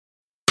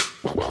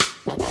This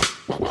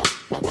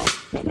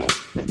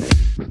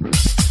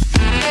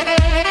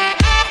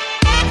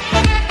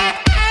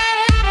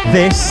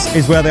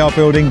is where they are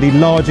building the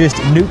largest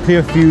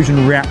nuclear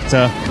fusion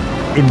reactor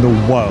in the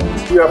world.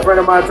 Yeah, a friend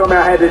of mine told me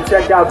I had to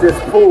check out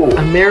this pool.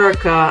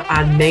 America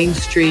on Main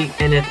Street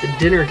and at the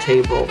dinner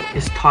table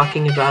is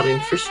talking about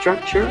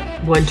infrastructure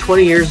when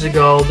 20 years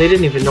ago they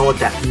didn't even know what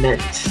that meant.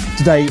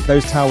 Today,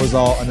 those towers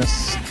are an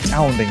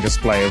astounding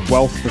display of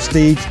wealth,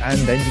 prestige,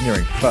 and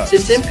engineering first.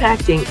 It's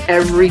impacting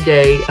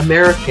everyday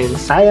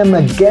Americans. I am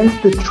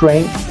against the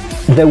train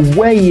the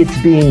way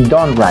it's being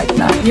done right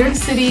now. New York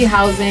City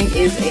housing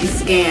is a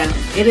scam.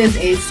 It is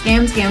a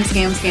scam.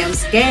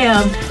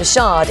 The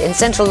Shard in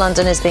central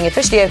London is being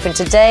officially opened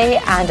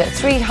today, and at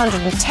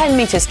 310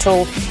 metres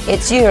tall,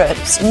 it's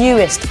Europe's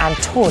newest and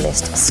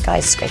tallest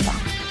skyscraper.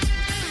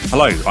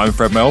 Hello, I'm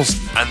Fred Mills,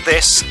 and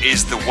this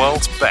is the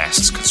world's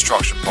best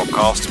construction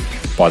podcast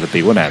by the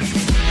B1M.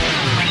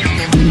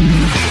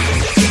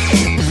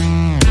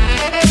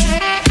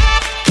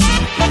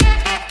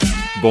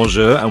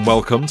 Bonjour and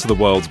welcome to the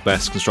world's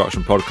best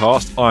construction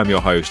podcast. I'm your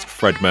host,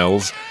 Fred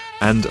Mills,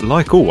 and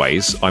like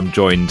always, I'm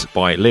joined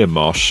by Liam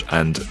Marsh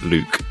and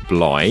Luke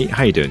Bly.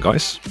 How you doing,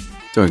 guys?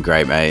 Doing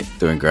great, mate.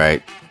 Doing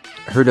great.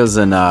 Who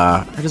doesn't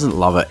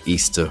love an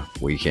Easter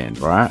weekend,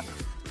 right?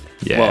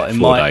 Yeah, well, in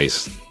 4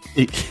 days.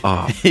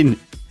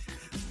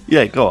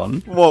 Yeah, go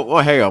on. Well,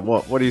 hang on.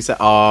 What do you say?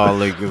 Oh,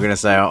 Luke, you're gonna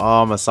say,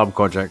 "Oh, I'm a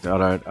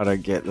subcontractor. I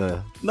don't get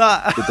the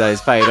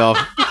days paid off."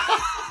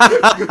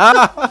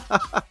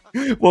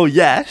 Well,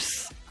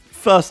 yes.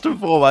 First and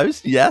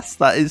foremost, yes,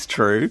 that is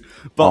true.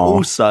 But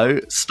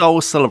also, Star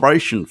Wars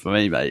Celebration for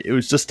me, mate. It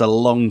was just a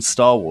long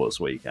Star Wars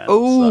weekend.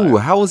 Oh,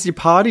 how was your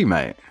party,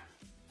 mate?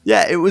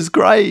 Yeah, it was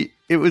great.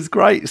 It was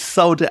great.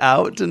 Sold it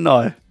out, didn't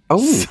I?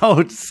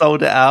 Oh,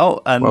 sold it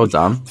out. And well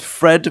done.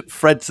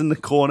 Fred's in the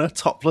corner,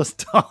 topless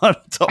dancing.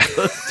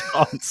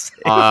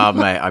 Ah,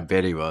 mate, I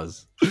bet he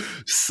was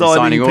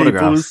signing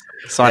autographs,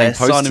 signing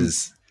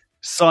posters.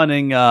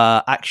 Signing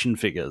action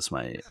figures,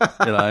 mate,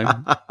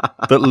 that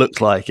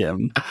looked like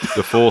him.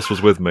 The Force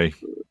was with me.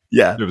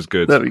 Yeah. It was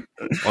good. Other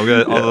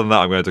than that,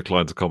 I'm going to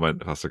decline to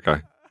comment, if that's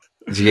okay.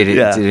 Did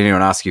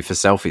anyone ask you for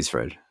selfies,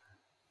 Fred?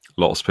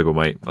 Lots of people,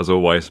 mate. As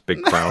always,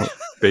 big crowd.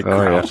 Big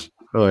crowd. Yeah.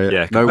 Oh, yeah.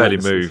 Yeah, could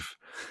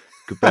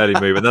barely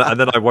move. And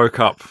then I woke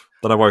up.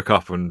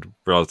 And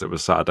realised it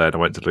was Saturday and I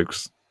went to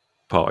Luke's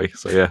party.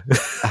 So, yeah.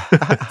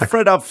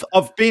 Fred,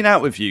 I've been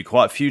out with you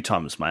quite a few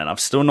times, man. I've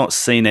still not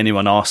seen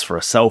anyone ask for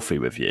a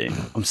selfie with you.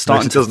 I'm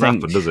starting to think... It doesn't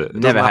happen, does it? It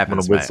never doesn't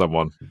happens, happen with mate.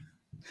 someone.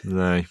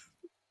 No.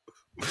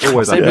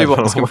 I've seen people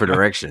asking for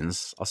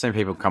directions. I've seen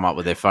people come up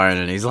with their phone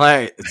and he's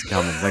like, it's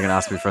coming. They're going to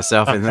ask me for a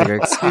selfie and they go,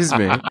 excuse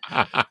me,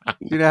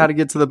 do you know how to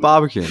get to the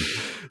Barbican?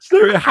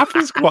 So it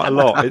happens quite a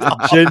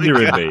lot.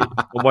 Genuinely,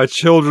 on my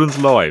children's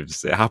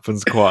lives, it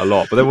happens quite a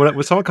lot. But then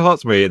when someone comes up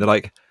to me and they're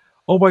like,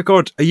 oh my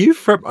God, are you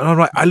from... And I'm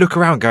like, I look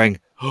around going,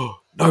 oh,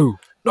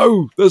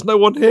 no, there's no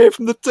one here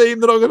from the team.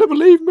 They're not going to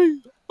believe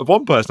me. But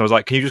one person, I was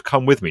like, can you just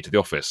come with me to the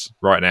office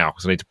right now?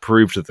 Because I need to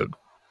prove to them.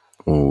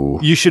 Ooh.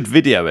 You should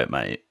video it,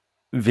 mate.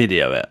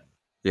 Video it.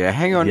 Yeah,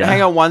 hang on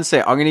one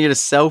sec. I'm going to get a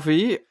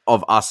selfie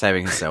of us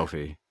having a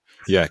selfie.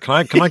 Yeah, can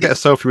I get a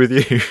selfie with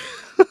you?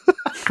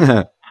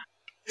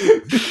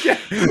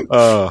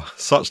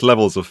 Such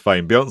levels of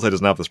fame. Beyonce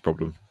doesn't have this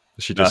problem.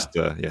 She just,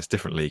 it's a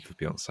different league for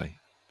Beyonce.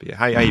 But yeah,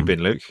 how you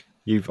been, Luke?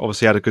 You've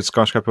obviously had a good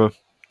skyscraper,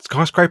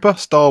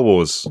 Star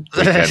Wars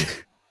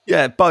weekend.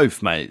 Yeah,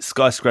 both, mate.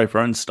 Skyscraper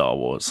and Star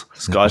Wars.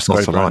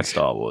 Skyscraper and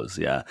Star Wars.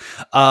 Yeah.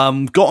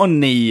 Got on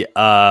the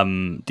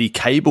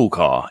cable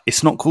car.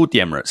 It's not called the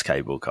Emirates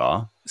cable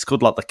car. It's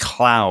called like the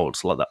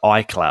Cloud, like the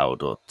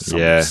iCloud or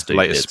something stupid.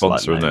 Latest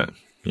sponsor, isn't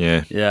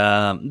it?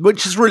 Yeah,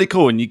 which is really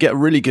cool, and you get a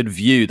really good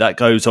view. That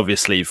goes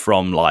obviously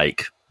from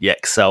like the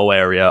XL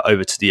area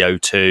over to the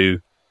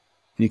O2.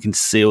 You can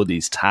see all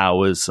these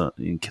towers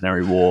in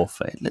Canary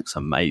Wharf. It looks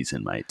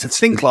amazing, mate. To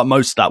think like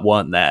most of that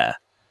weren't there,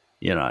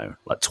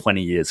 like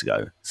 20 years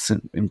ago. It's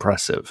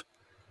impressive.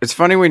 It's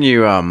funny when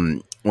you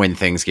when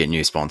things get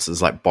new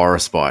sponsors, like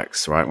Boris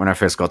Bikes, right? When I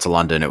first got to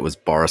London, it was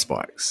Boris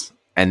Bikes,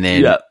 and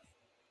then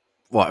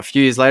a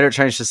few years later, it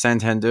changed to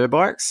Santander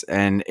Bikes,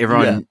 and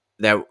everyone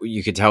that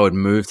you could tell had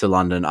moved to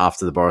London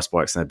after the Boris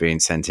Bikes and they'd been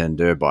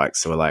Santander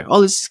Bikes. So we're like,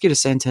 let's just get a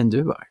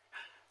Santander bike.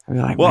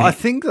 Like, I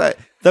think that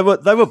they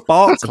were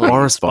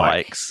Barclays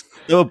bikes.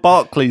 They were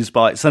Barclays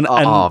bikes, and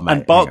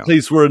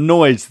Barclays were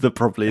annoyed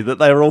that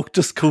they were all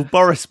just called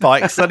Boris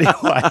bikes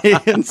anyway,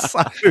 and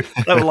so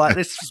they were like,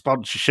 "This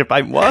sponsorship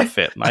ain't worth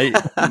it, mate."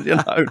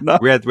 No.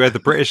 We had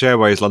the British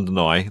Airways London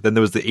Eye, then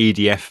there was the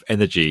EDF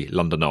Energy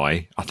London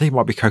Eye. I think it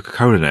might be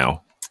Coca-Cola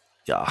now.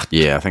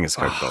 Yeah, I think it's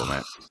Coca-Cola,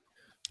 mate.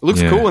 It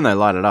looks cool when they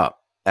light it up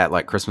at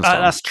like Christmas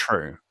time. That's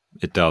true.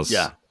 It does.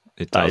 Yeah.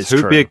 It does.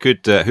 Who'd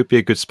be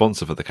a good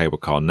sponsor for the cable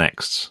car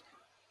next?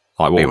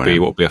 Like what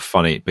would be a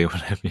funny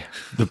B1M? Yeah.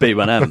 The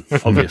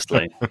B1M,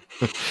 obviously.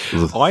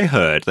 I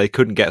heard they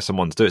couldn't get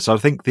someone to do it, so I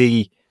think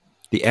the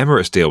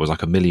Emirates deal was like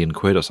 £1 million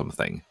or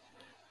something.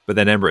 But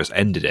then Emirates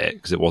ended it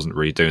because it wasn't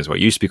really doing as well.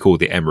 It used to be called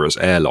the Emirates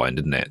Airline,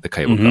 didn't it? The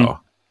cable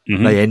car.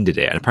 They ended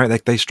it, and apparently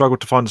they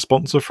struggled to find a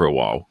sponsor for a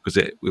while because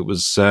it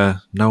was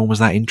no one was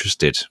that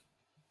interested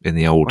in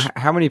the old.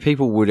 How many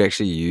people would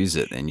actually use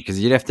it then? Because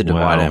you'd have to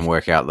divide it and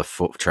work out the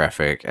foot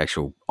traffic,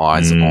 actual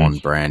eyes on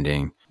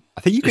branding.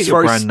 I think you get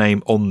your brand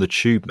name on the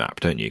tube map,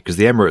 don't you? Because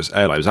the Emirates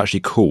airline was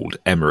actually called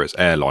Emirates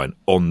Airline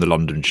on the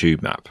London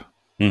tube map,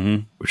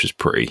 which is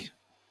pretty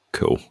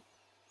cool.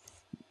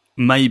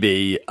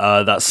 Maybe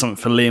that's something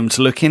for Liam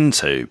to look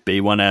into.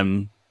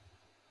 B1M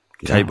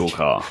cable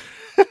car.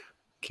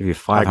 Give you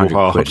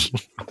 500 quid.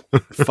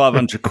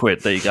 500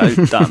 quid. There you go.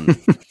 Done.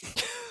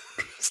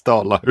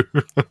 Start low.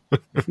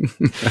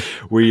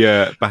 We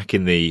back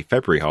in the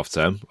February half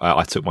term,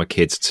 I took my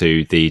kids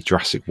to the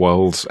Jurassic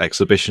World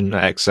exhibition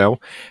at ExCeL,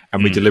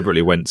 and we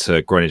deliberately went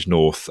to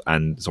North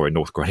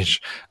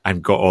Greenwich,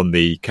 and got on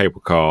the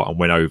cable car and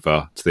went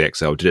over to the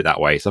ExCeL. Did it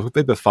that way, so a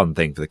bit of a fun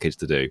thing for the kids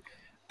to do.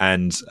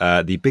 And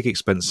the big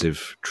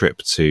expensive trip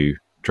to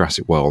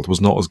Jurassic World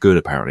was not as good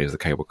apparently as the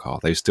cable car.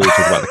 They still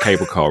talk about the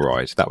cable car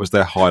ride. That was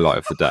their highlight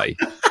of the day.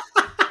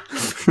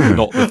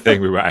 Not the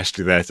thing we were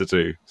actually there to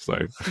do.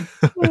 So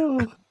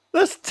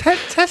that's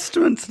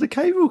testament to the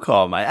cable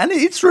car, mate. And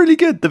it's really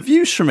good. The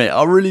views from it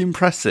are really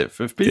impressive.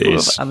 If people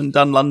haven't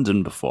done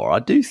London before, I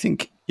do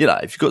think,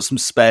 if you've got some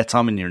spare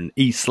time and you're in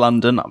East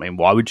London, I mean,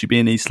 why would you be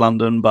in East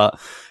London? But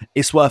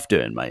it's worth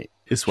doing, mate.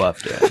 It's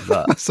worth doing.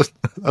 But,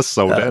 that's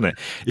sold it, isn't it?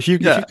 If you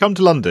come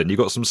to London, you've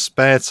got some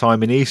spare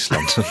time in East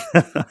London,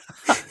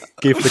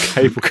 give the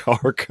cable car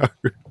a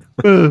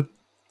go.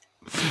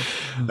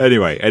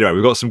 Anyway,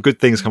 we've got some good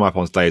things coming up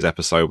on today's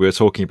episode. We were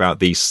talking about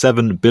the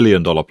 $7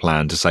 billion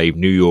plan to save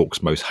New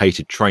York's most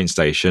hated train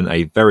station,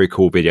 a very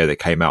cool video that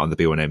came out on the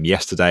B1M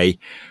yesterday.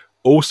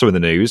 Also in the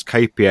news,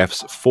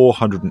 KPF's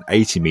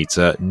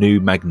 480-metre new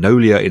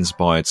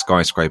Magnolia-inspired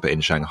skyscraper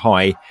in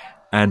Shanghai,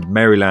 and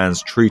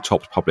Maryland's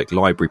tree-topped public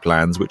library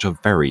plans, which are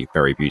very,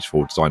 very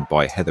beautiful, designed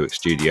by Heatherwick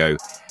Studio.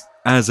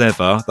 As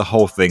ever, the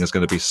whole thing is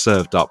going to be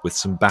served up with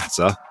some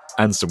batter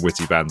and some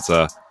witty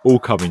banter, all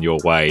coming your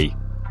way.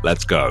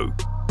 Let's go.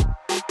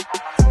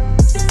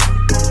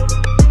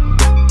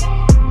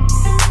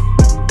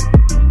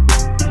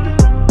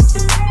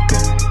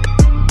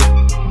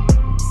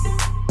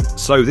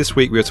 So this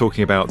week we are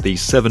talking about the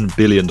 $7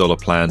 billion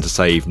plan to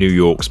save New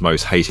York's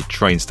most hated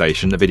train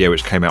station, a video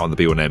which came out on the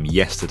B1M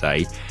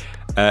yesterday.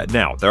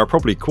 Now, there are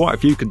probably quite a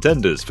few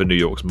contenders for New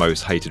York's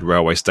most hated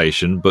railway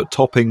station, but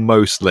topping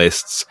most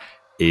lists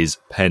is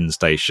Penn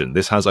Station.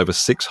 This has over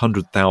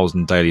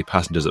 600,000 daily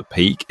passengers at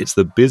peak. It's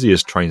the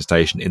busiest train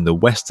station in the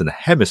Western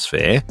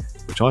Hemisphere,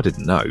 which I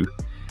didn't know.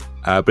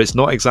 But it's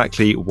not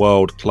exactly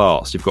world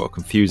class. You've got a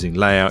confusing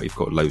layout, you've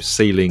got low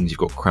ceilings, you've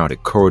got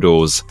crowded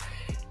corridors.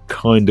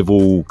 Kind of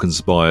all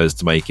conspires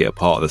to make it a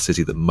part of the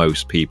city that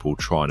most people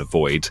try and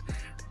avoid.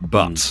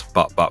 But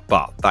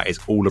that is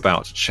all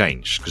about to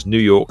change, because New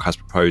York has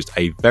proposed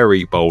a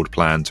very bold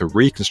plan to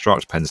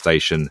reconstruct Penn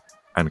Station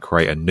and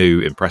create a new,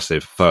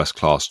 impressive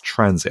first-class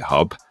transit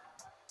hub.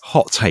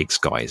 Hot takes,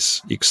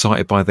 guys. You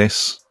excited by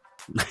this?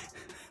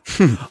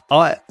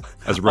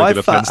 As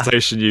regular Penn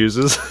Station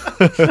users.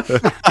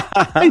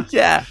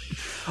 Yeah.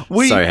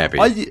 So happy.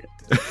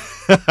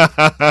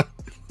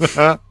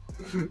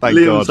 Thank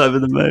Liam's God. over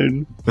the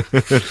moon.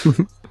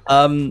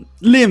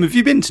 Liam, have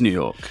you been to New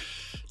York?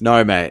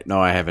 No, mate.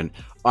 No, I haven't.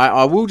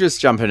 I will just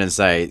jump in and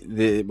say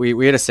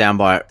we had a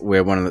soundbite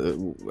where one of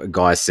the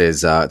guys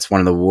says it's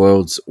one of the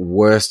world's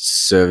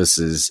worst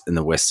services in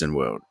the Western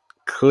world.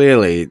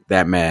 Clearly,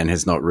 that man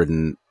has not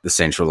ridden the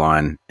Central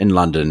Line in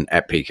London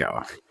at peak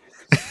hour.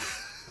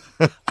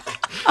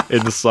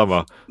 In the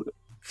summer.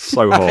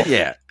 So hot.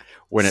 Yeah.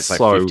 When it's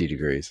So 50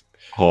 degrees.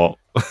 Hot.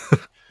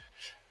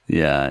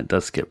 Yeah, it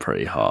does get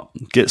pretty hot.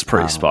 It gets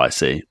pretty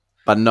spicy.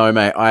 But no,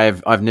 mate,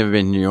 I've never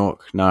been to New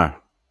York. No.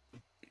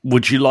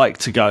 Would you like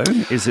to go?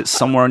 Is it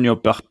somewhere on your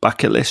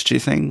bucket list, do you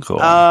think? Or?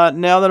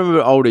 Now that I'm a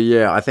bit older,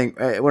 yeah. I think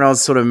when I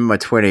was sort of in my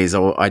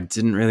 20s, I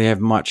didn't really have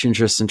much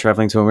interest in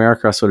traveling to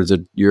America. I sort of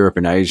did Europe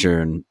and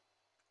Asia, and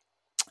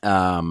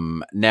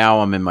now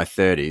I'm in my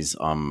 30s.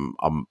 I'm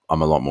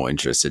a lot more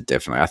interested,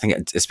 definitely. I think,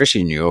 especially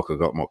in New York, I've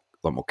got a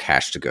lot more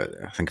cash to go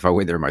there. I think if I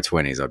went there in my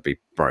 20s, I'd be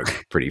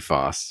broke pretty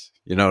fast.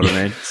 You know what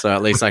I mean? So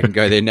at least I can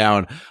go there now,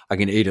 and I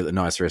can eat at the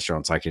nice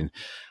restaurants. I can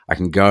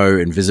go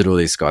and visit all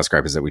these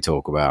skyscrapers that we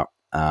talk about.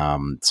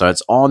 So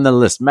it's on the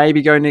list.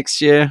 Maybe go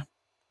next year,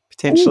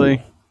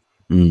 potentially.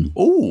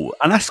 Ooh,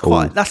 and that's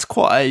quite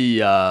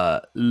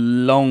a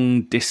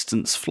long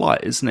distance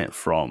flight, isn't it,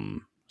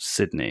 from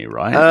Sydney?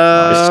 Right?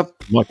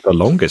 It's like the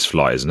longest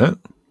flight, isn't it?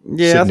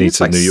 Yeah, Sydney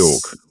to New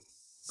York.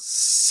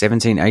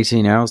 17,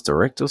 18 hours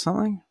direct or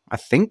something. I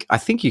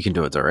think you can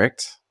do it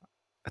direct.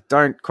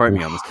 Don't quote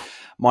me on this.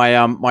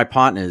 My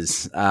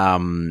partner's a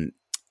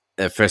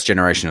first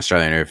generation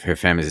Australian. Her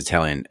family's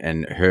Italian,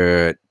 and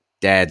her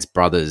dad's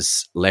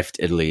brothers left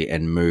Italy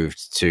and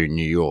moved to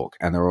New York,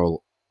 and they're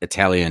all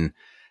Italian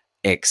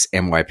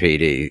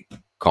ex-NYPD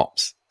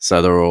cops.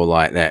 So they're all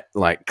like that,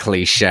 like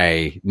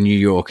cliche New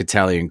York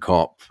Italian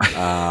cop.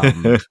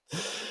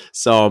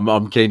 So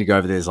I'm keen to go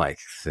over there. There's like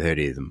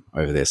 30 of them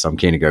over there, so I'm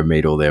keen to go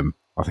meet all them.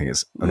 I think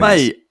it's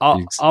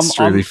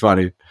really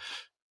funny.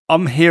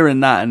 I'm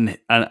hearing that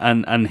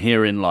and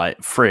hearing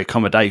like free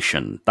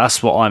accommodation.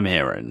 That's what I'm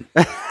hearing.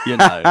 You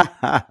know.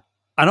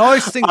 And I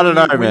always think I don't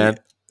know, man.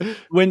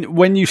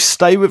 When you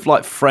stay with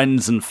like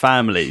friends and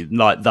family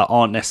like that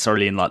aren't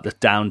necessarily in like the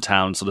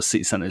downtown sort of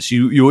city centers,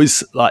 you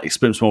always like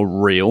experience more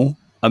real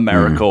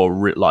America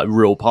or like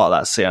real part of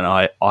that city. And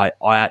I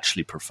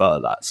actually prefer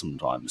that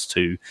sometimes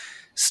to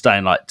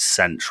staying like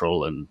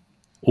central and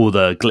all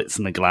the glitz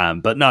and the glam.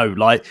 But no,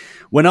 like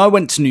when I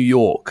went to New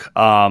York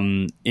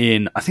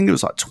in I think it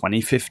was like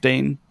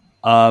 2015,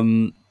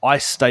 I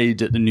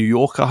stayed at the New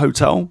Yorker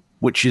Hotel,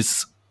 which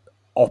is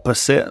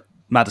opposite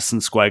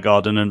Madison Square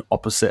Garden and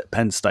opposite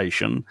Penn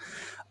Station.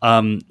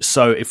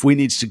 So if we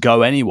needed to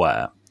go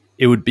anywhere,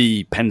 it would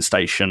be Penn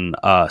Station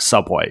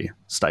subway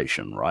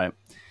station, right?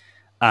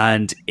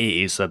 And it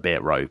is a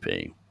bit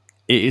ropey.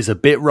 It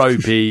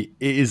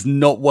is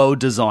not well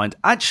designed.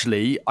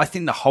 Actually, I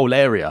think the whole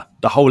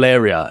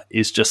area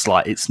is just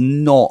like, it's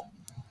not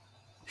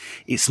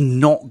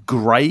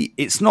great.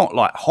 It's not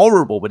like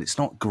horrible, but it's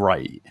not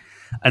great.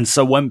 And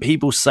so when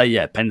people say,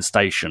 yeah, Penn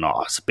Station,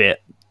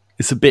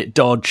 it's a bit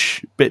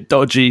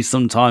dodgy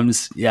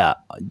sometimes. Yeah,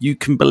 you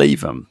can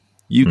believe them.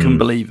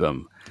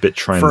 A bit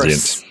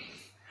transient.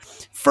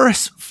 For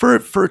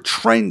a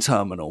train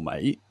terminal,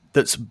 mate,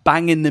 that's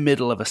bang in the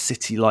middle of a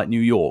city like New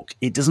York,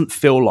 it doesn't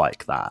feel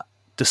like that.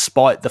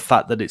 Despite the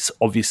fact that it's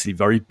obviously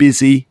very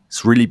busy,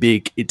 it's really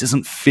big, it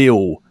doesn't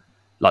feel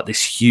like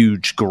this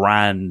huge,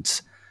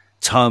 grand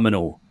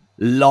terminal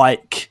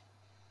like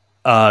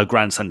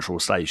Grand Central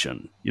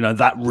Station. You know,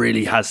 that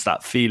really has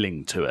that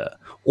feeling to it.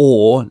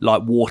 Or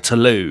like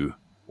Waterloo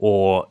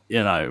or,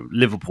 you know,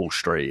 Liverpool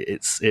Street.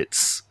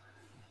 It's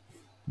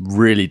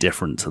really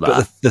different to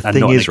that. But the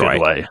thing is,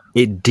 right,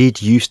 it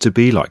did used to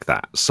be like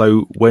that.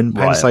 So when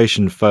Penn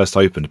Station first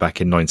opened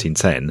back in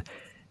 1910,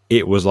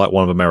 it was like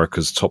one of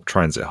America's top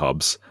transit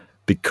hubs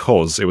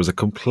because it was a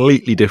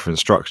completely different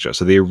structure.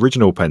 So the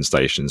original Penn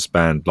Station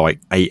spanned like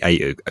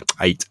 8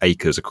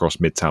 acres across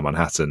Midtown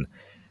Manhattan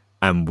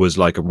and was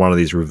like one of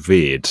these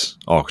revered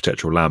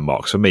architectural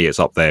landmarks. For me, it's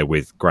up there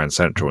with Grand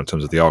Central in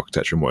terms of the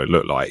architecture and what it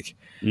looked like.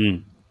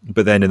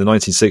 But then in the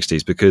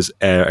 1960s, because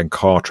air and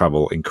car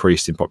travel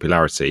increased in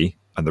popularity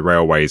and the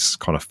railways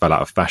kind of fell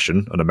out of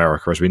fashion, and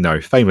America, as we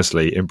know,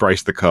 famously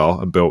embraced the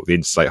car and built the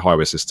interstate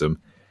highway system,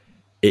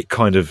 it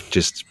kind of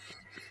just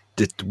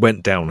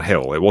went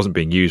downhill. It wasn't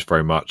being used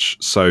very much.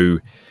 So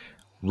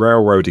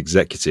railroad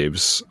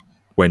executives,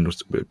 when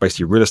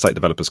basically real estate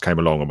developers came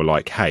along and were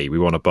like, hey, we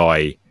want to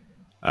buy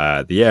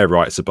the air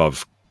rights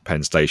above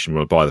Penn Station, we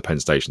want to buy the Penn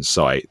Station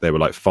site. They were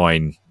like,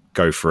 fine,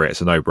 go for it. It's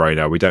a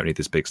no-brainer. We don't need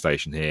this big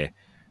station here.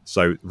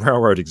 So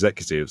railroad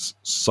executives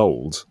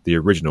sold the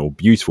original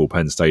beautiful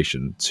Penn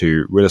Station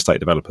to real estate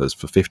developers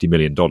for $50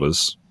 million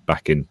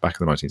back in the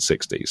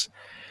 1960s.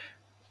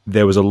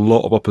 There was a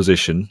lot of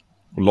opposition,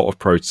 a lot of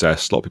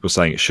protests, a lot of people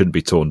saying it shouldn't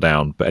be torn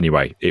down. But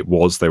anyway, it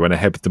was. They went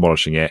ahead with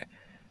demolishing it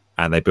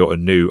and they built a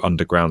new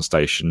underground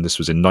station. This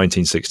was in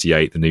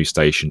 1968. The new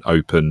station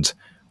opened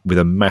with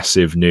a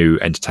massive new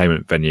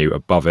entertainment venue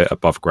above it,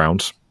 above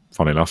ground.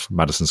 Funnily enough,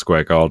 Madison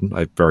Square Garden,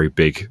 a very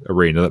big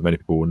arena that many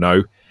people will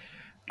know.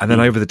 And then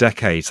over the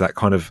decades, that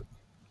kind of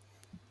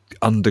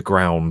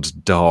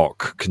underground,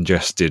 dark,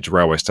 congested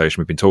railway station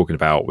we've been talking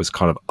about was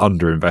kind of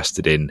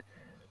underinvested in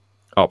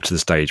up to the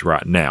stage we're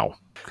at now.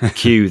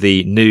 Cue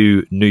the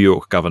new New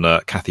York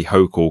governor, Kathy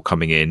Hochul,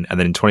 coming in. And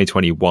then in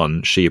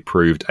 2021, she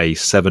approved a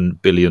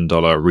 $7 billion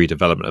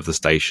redevelopment of the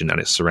station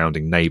and its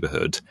surrounding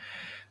neighborhood.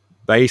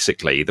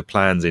 Basically, the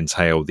plans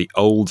entail the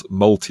old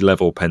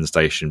multi-level Penn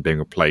Station being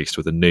replaced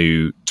with a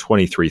new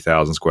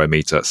 23,000 square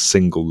metre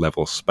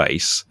single-level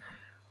space.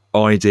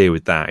 Idea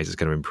with that is it's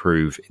going to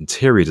improve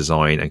interior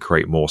design and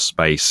create more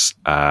space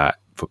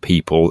for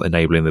people,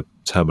 enabling the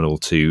terminal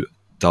to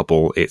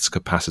double its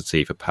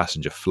capacity for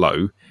passenger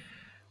flow.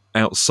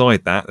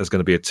 Outside that, there's going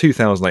to be a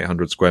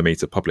 2,800 square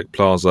metre public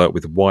plaza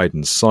with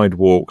widened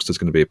sidewalks. There's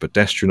going to be a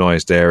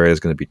pedestrianised area.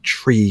 There's going to be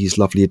trees,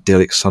 lovely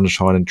idyllic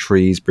sunshine and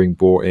trees being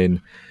brought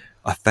in.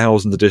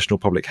 1,000 additional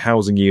public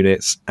housing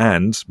units,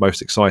 and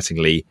most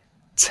excitingly,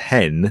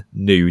 10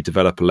 new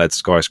developer-led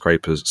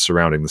skyscrapers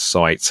surrounding the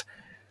site,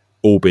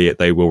 albeit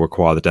they will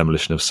require the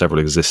demolition of several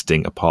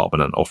existing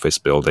apartment and office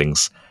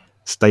buildings.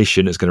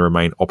 Station is going to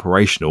remain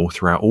operational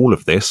throughout all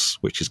of this,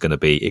 which is going to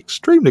be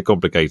extremely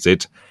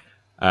complicated,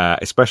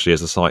 especially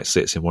as the site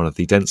sits in one of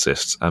the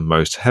densest and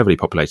most heavily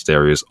populated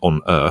areas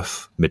on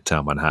Earth,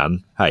 Midtown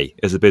Manhattan. Hey,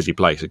 it's a busy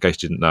place, in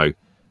case you didn't know,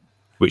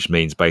 which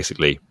means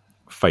basically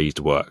phased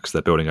works.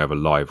 They're building over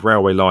live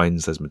railway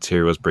lines. There's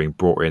materials being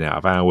brought in out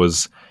of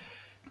hours.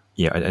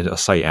 Yeah, and I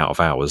say out of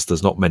hours.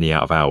 There's not many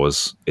out of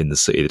hours in the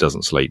city that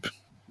doesn't sleep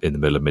in the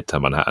middle of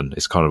Midtown Manhattan.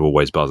 It's kind of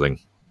always buzzing.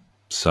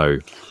 So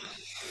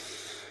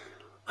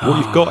what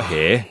you've got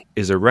here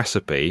is a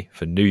recipe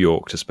for New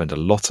York to spend a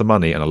lot of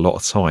money and a lot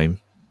of time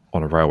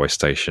on a railway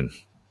station,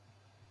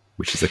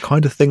 which is the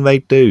kind of thing they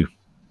do.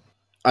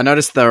 I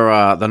noticed they're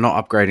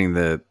not upgrading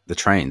the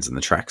trains and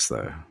the tracks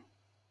though.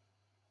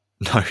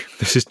 No,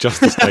 this is just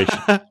the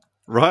station.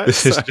 Right?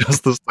 This is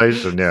just the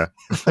station, yeah.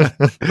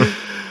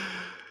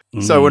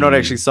 So we're not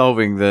actually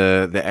solving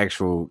the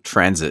actual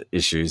transit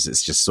issues.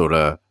 It's just sort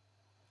of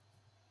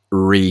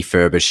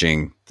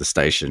refurbishing the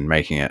station,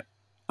 making it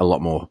a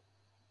lot more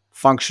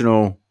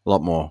functional, a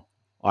lot more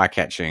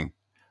eye-catching.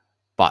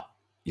 But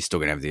you're still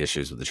going to have the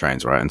issues with the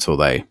trains, right? Until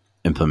they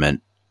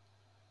implement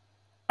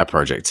a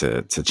project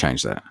to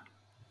change that.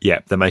 Yeah,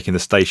 they're making the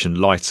station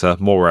lighter,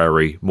 more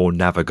airy, more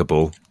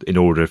navigable in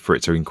order for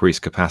it to increase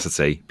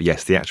capacity. But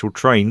yes, the actual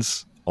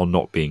trains are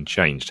not being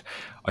changed.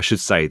 I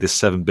should say this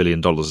 $7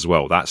 billion as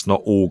well, that's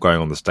not all going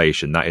on the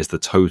station. That is the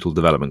total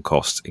development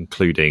cost,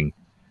 including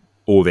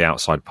all the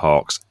outside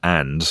parks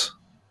and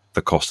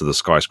the cost of the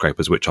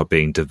skyscrapers, which are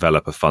being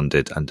developer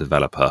funded and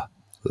developer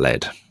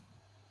led.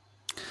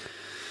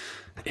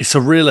 It's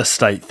a real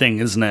estate thing,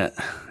 isn't it?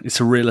 It's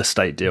a real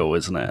estate deal,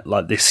 isn't it?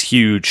 Like this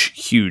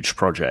huge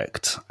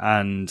project.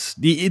 And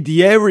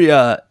the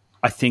area,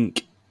 I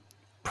think,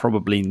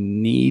 probably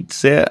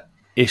needs it.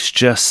 It's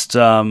just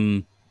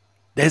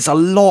there's a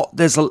lot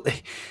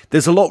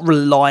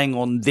relying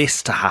on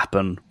this to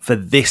happen for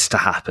this to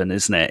happen,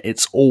 isn't it?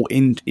 It's all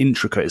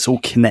intricate. It's all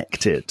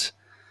connected.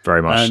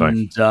 Very much so.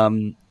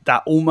 And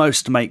that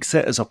almost makes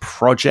it as a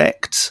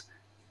project,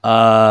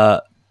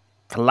 for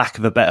lack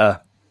of a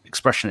better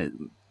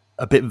expression,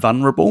 a bit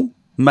vulnerable,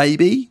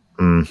 maybe.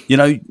 You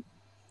know,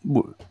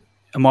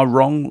 am I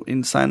wrong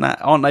in saying that?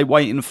 Aren't they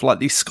waiting for like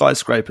these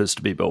skyscrapers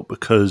to be built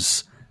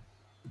because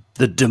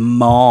the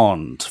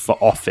demand for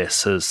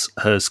office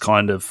has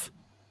kind of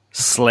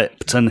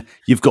slipped, and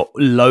you've got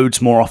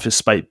loads more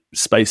office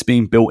space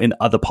being built in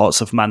other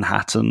parts of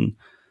Manhattan?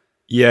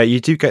 Yeah, you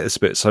do get this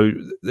bit. So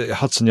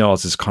Hudson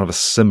Yards is kind of a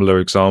similar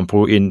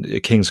example. In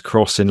King's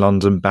Cross in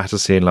London,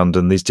 Battersea in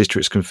London, these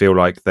districts can feel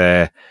like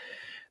they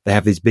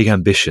have these big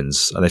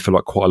ambitions and they feel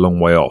like quite a long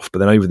way off. But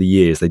then over the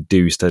years, they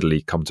do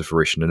steadily come to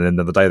fruition. And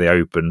then the day they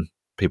open,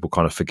 people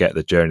kind of forget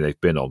the journey they've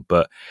been on.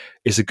 But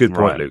it's a good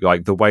point, Luke.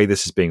 Like the way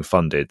this is being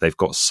funded, they've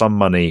got some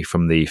money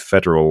from the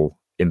federal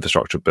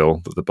infrastructure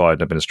bill that the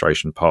Biden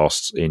administration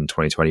passed in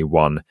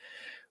 2021,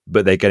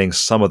 but they're getting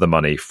some of the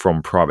money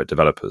from private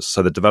developers.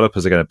 So the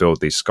developers are going to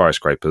build these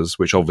skyscrapers,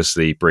 which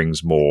obviously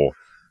creates more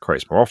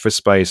office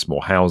space,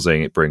 more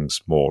housing. It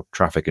brings more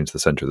traffic into the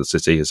center of the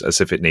city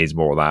as if it needs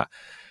more of that.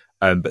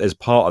 But as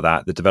part of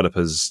that, the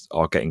developers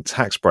are getting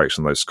tax breaks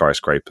on those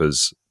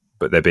skyscrapers,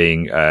 but they're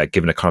being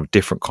given a kind of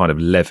different kind of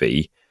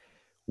levy,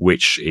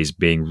 which is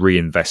being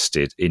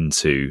reinvested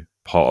into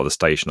part of the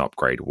station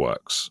upgrade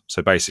works.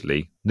 So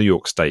basically, New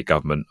York state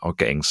government are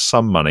getting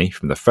some money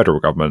from the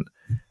federal government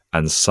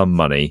and some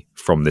money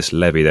from this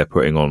levy they're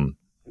putting on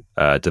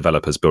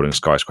developers building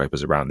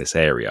skyscrapers around this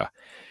area.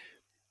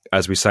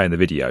 As we say in the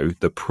video,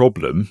 the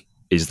problem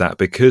is that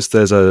because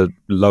there's a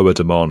lower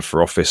demand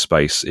for office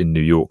space in New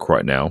York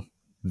right now,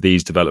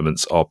 these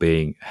developments are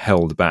being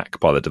held back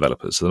by the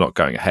developers. So they're not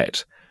going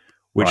ahead,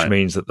 which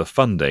means that the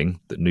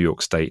funding that New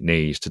York State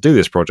needs to do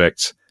this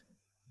project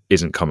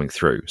isn't coming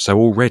through. So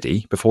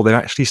already, before they've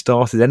actually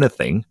started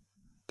anything,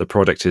 the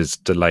project is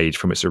delayed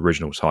from its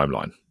original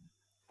timeline,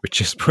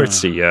 which is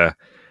pretty,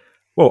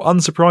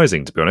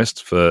 unsurprising, to be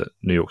honest, for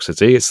New York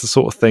City. It's the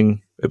sort of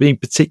thing, I mean,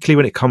 particularly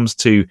when it comes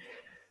to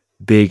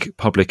big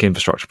public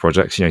infrastructure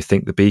projects, you know,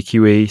 think the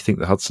BQE, think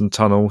the Hudson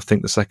Tunnel,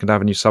 think the Second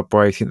Avenue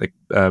subway, think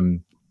the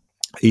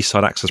East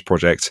Side Access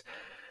Project,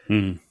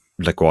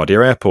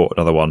 LaGuardia Airport,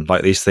 another one.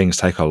 Like, these things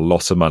take a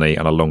lot of money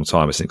and a long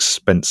time. It's an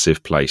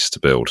expensive place to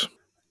build.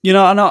 You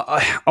know, and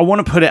I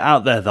want to put it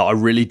out there that I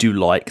really do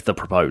like the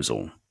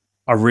proposal.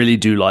 I really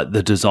do like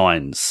the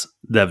designs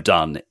they've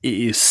done. It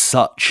is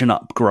such an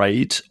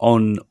upgrade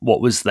on what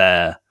was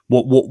there,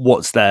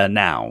 what's there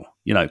now,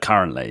 you know,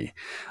 currently.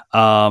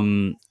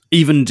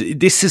 Even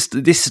this is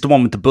the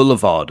one with the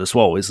boulevard as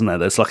well, isn't there?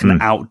 There's like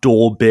an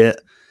outdoor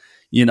bit,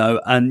 you know,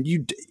 and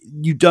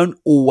you don't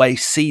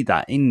always see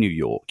that in New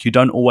York. You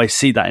don't always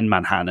see that in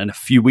Manhattan. And a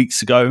few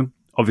weeks ago,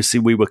 obviously,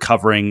 we were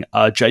covering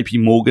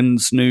JP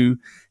Morgan's new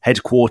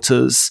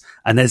headquarters,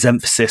 and there's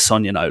emphasis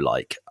on, you know,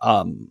 like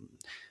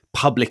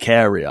public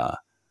area,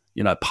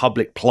 you know,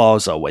 public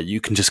plaza where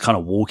you can just kind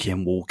of walk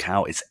in, walk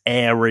out. It's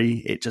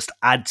airy. It just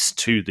adds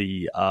to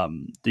the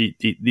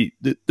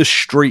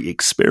street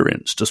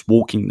experience, just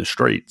walking the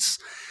streets.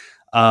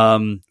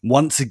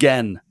 Once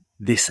again,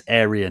 this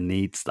area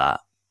needs that.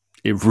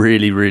 It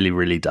really, really,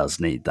 really does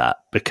need that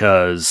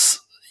because,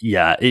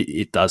 yeah,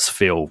 it does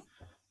feel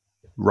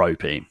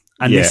ropey.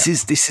 And this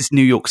is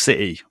New York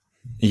City.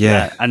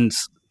 Yeah. And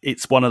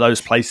it's one of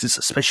those places,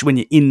 especially when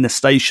you're in the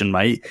station,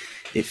 mate,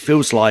 it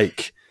feels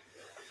like,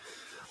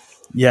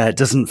 it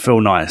doesn't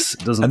feel nice.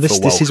 It doesn't feel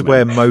welcoming. This is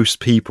where most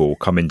people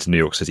come into New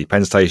York City.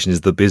 Penn Station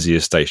is the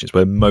busiest station. It's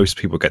where most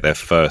people get their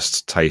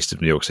first taste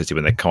of New York City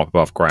when they come up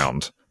above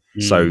ground.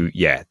 So,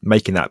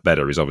 making that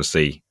better is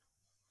obviously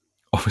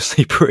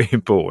pretty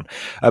important.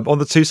 On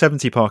the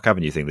 270 Park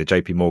Avenue thing, the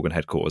JP Morgan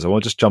headquarters, I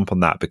want to just jump on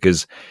that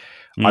because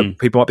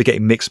people might be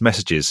getting mixed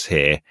messages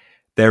here.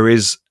 There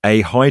is a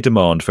high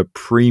demand for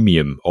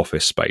premium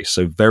office space,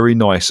 so very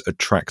nice,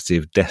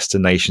 attractive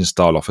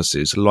destination-style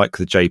offices like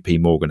the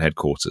JP Morgan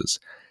headquarters.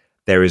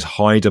 There is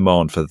high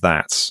demand for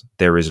that.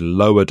 There is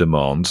lower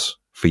demand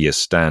for your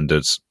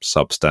standard,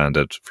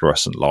 substandard,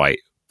 fluorescent light,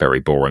 very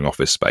boring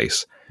office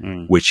space,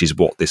 which is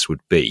what this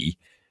would be.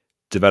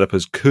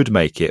 Developers could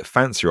make it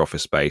fancier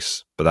office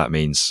space, but that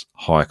means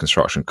higher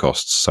construction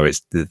costs. So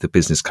it's the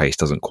business case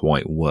doesn't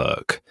quite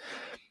work.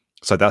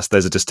 So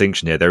there's a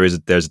distinction here. There's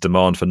a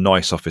demand for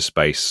nice office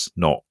space,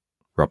 not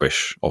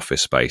rubbish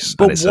office space,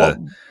 but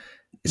and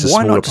it's a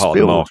smaller part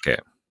of the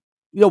market.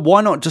 Yeah,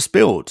 why not just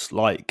build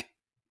like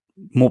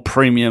more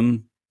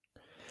premium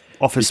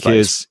office space?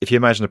 Because if you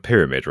imagine a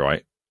pyramid,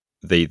 right?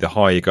 The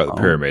higher you go the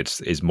pyramid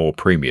is more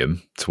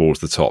premium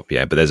towards the top,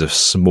 yeah. But there's a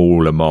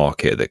smaller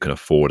market that can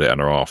afford it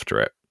and are after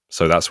it.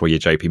 So that's where your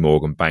JP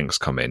Morgan banks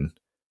come in.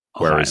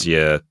 Whereas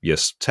your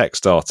tech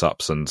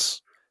startups and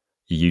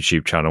your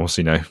YouTube channels,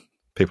 you know,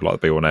 people like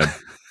the B1M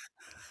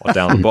are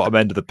down the bottom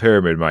end of the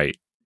pyramid, mate.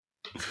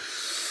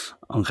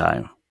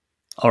 Okay.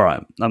 All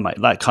right.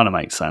 That kind of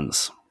makes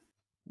sense.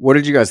 What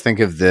did you guys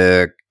think of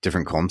the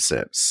different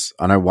concepts?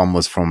 I know one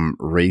was from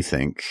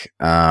Rethink.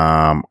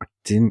 I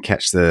didn't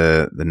catch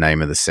the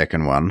name of the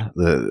second one.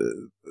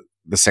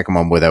 The second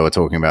one where they were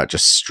talking about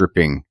just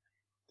stripping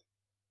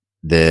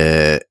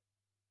the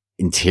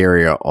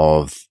interior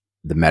of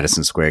the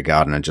Madison Square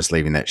Garden and just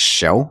leaving that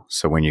shell.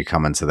 So when you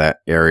come into that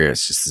area,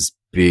 it's just this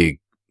big,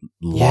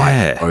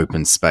 light,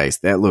 open space.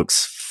 That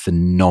looks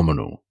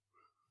phenomenal.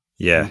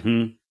 Yeah.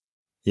 Mm-hmm.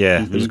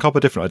 Yeah. There's a couple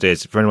of different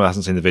ideas. For anyone who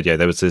hasn't seen the video,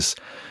 there was this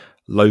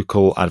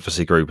local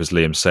advocacy group, as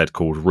Liam said,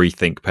 called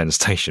Rethink Penn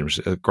Station, which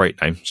is a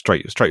great name,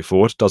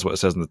 straightforward, does what it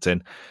says on the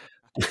tin.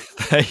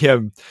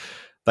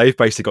 They've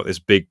basically got this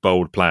big,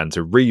 bold plan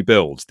to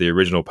rebuild the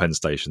original Penn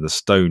Station, the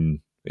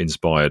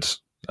stone-inspired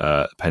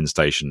Penn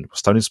Station.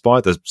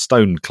 Stone-inspired? The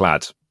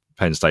stone-clad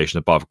Penn Station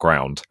above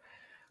ground,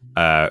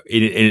 in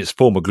its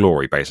former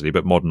glory, basically,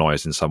 but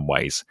modernised in some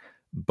ways.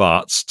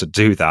 But to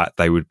do that,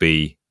 they would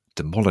be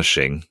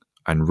demolishing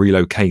and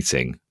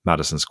relocating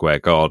Madison Square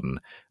Garden,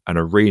 an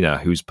arena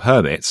whose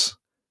permit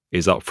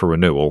is up for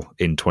renewal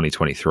in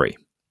 2023,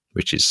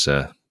 which is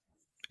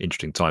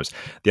interesting times.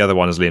 The other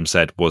one, as Liam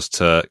said, was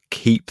to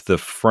keep the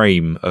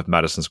frame of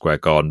Madison Square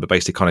Garden, but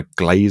basically kind of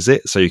glaze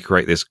it. So you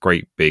create this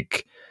great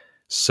big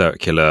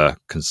circular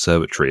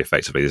conservatory,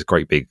 effectively, this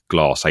great big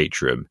glass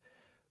atrium.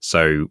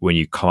 So when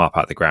you come up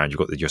out the ground,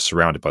 you're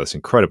surrounded by this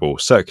incredible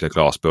circular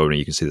glass building.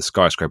 You can see the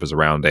skyscrapers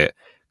around it.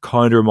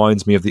 Kind of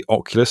reminds me of the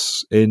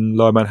Oculus in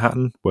Lower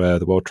Manhattan, where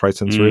the World Trade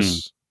Center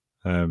is.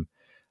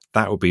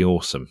 That would be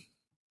awesome.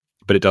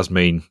 But it does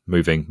mean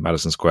moving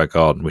Madison Square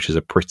Garden, which is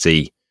a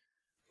pretty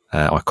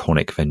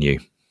iconic venue.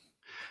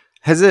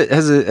 Has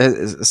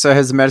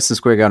the Madison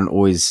Square Garden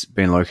always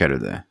been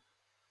located there?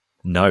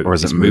 No, or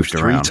has it moved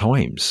around 3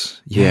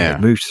 times? Yeah,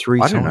 it moved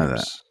 3 times. I didn't know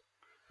that.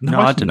 No,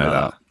 I didn't know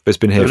that. But it's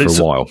been here for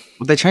a while.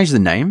 Would they change the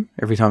name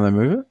every time they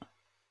move it?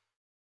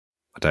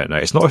 I don't know.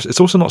 It's not. It's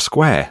also not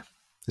square.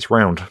 It's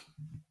round.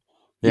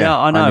 Yeah,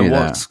 I know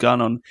what's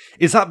going on.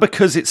 Is that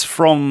because it's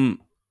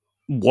from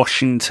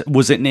Washington?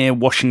 Was it near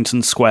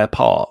Washington Square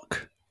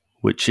Park,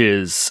 which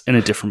is in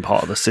a different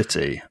part of the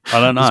city? I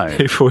don't know.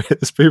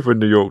 There's people in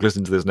New York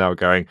listening to this now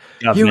going,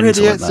 "You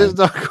idiots!"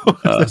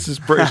 This is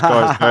British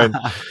guys going,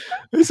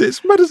 "Is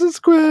it Madison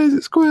Square? Is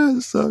it square? Is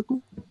it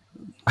circle?"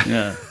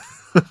 Yeah.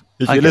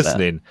 If you're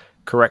listening,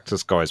 correct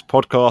us, guys.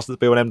 Podcast at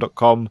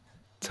b1m.com.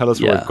 Tell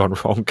us where we've gone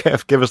wrong.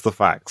 Give us the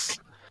facts.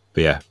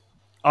 But yeah.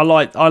 I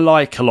like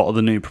a lot of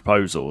the new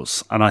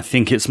proposals, and I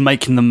think it's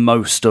making the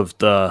most of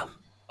the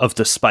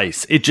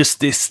space. It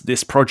just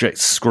this project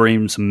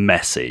screams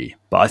messy,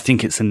 but I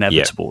think it's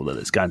inevitable that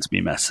it's going to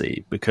be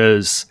messy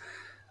because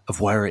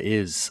of where it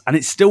is, and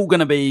it's still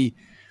going to be.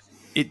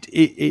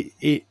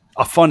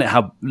 I find it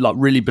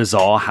really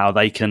bizarre how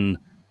they can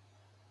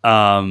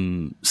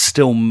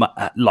still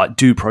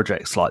do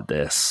projects like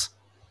this,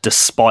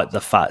 despite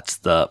the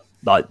fact that.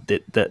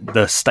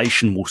 The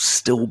station will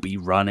still be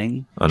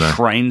running.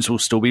 Trains will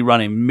still be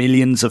running.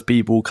 Millions of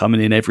people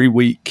coming in every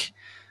week.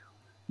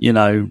 You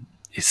know,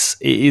 it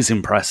is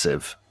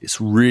impressive. It's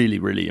really,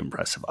 really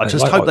impressive. I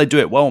just hope they do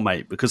it well,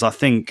 mate, because I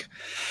think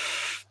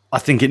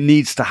it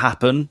needs to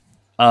happen.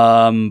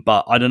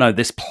 But I don't know.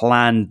 This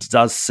plan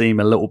does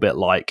seem a little bit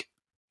like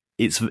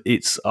it's.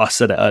 I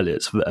said it earlier.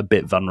 It's a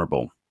bit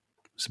vulnerable.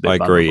 I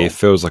agree. It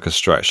feels like a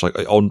stretch. Like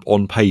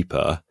on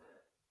paper.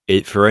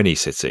 For any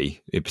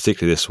city,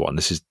 particularly this one,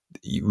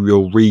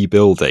 you're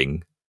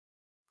rebuilding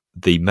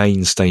the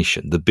main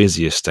station, the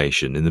busiest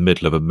station in the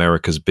middle of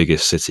America's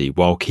biggest city,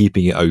 while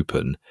keeping it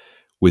open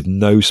with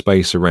no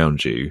space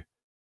around you.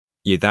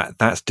 Yeah,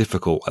 that's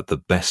difficult at the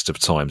best of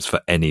times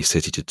for any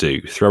city to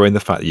do. Throw in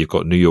the fact that you've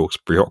got New York's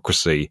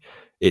bureaucracy,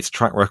 its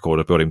track record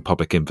of building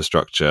public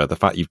infrastructure, the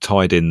fact you've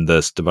tied in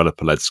the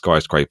developer-led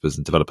skyscrapers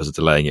and developers are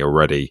delaying it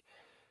already.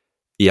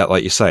 Yeah,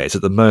 like you say, it's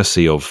at the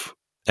mercy of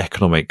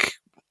economic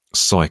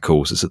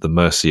cycles. It's at the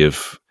mercy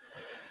of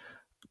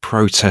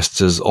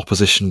protesters,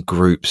 opposition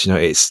groups. You know,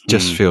 it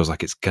just feels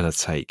like it's going to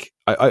take.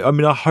 I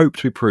mean, I hope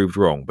to be proved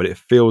wrong, but it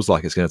feels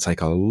like it's going to take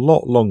a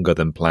lot longer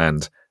than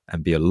planned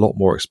and be a lot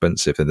more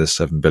expensive than this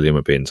 $7 billion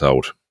we're being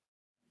told.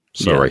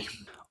 Sorry. Yeah.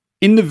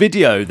 In the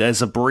video,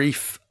 there's a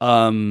brief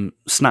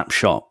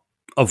snapshot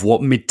of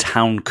what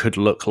Midtown could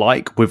look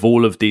like with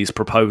all of these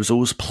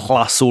proposals,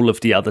 plus all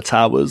of the other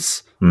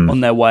towers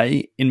on their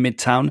way in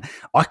Midtown.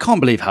 I can't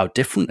believe how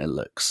different it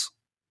looks.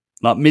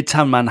 Like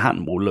Midtown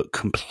Manhattan will look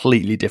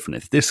completely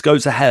different. If this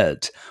goes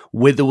ahead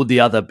with all the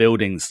other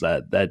buildings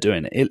that they're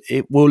doing,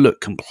 it will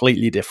look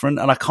completely different.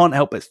 And I can't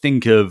help but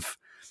think of,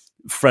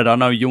 Fred, I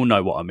know you'll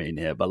know what I mean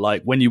here, but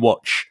like when you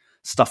watch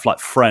stuff like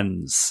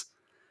Friends,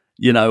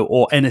 you know,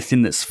 or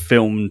anything that's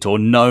filmed or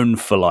known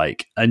for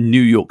like a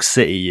New York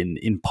City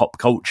in pop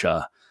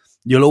culture,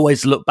 you'll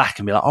always look back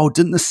and be like, oh,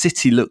 didn't the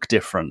city look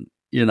different?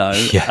 You know,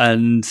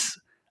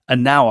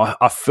 and now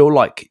I feel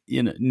like,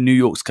 you know, New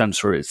York's going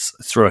through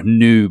a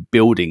new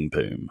building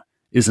boom,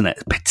 isn't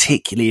it?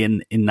 Particularly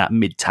in that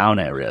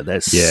Midtown area.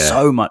 There's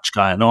so much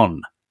going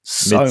on.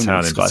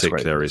 Midtown in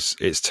particular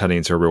it's turning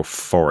into a real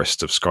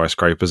forest of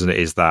skyscrapers, and it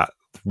is that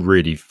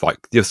really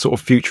like the sort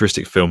of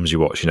futuristic films you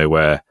watch, you know,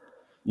 where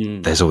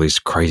there's all these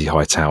crazy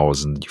high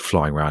towers and you're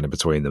flying around in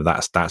between them.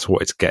 That's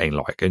what it's getting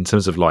like in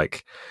terms of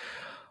like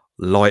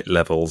light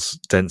levels,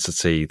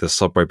 density. The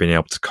subway being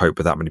able to cope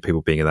with that many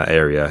people being in that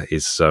area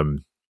is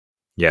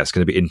it's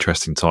going to be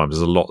interesting times.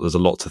 There's a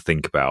lot to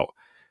think about.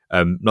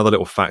 Another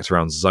little fact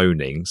around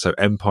zoning. So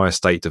Empire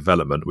State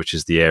Development, which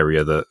is the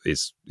area that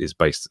is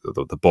based,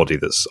 the body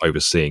that's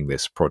overseeing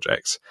this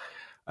project,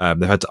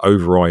 they've had to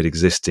override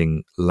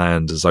existing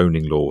land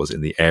zoning laws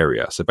in the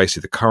area. So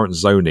basically the current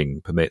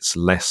zoning permits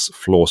less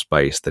floor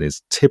space than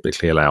is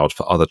typically allowed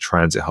for other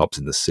transit hubs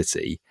in the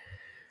city.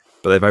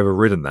 But they've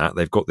overridden that.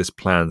 They've got this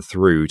plan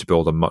through to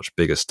build a much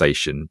bigger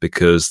station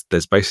because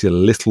there's basically a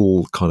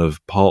little kind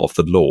of part of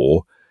the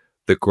law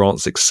that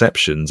grants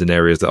exceptions in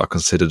areas that are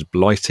considered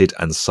blighted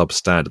and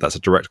substandard. That's a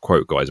direct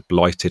quote, guys,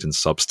 blighted and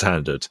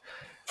substandard.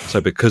 So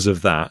because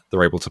of that,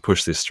 they're able to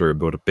push this through and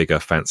build a bigger,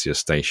 fancier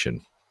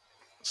station.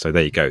 So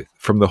there you go.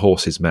 From the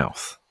horse's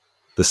mouth.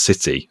 The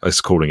city is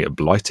calling it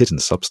blighted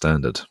and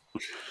substandard.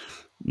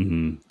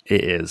 It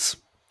is.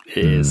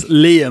 It is.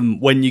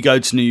 Liam, when you go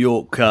to New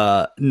York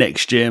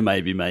next year,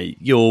 maybe, mate,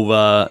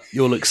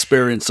 you'll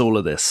experience all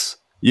of this.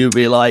 You'll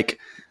be like,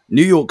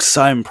 New York's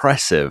so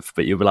impressive,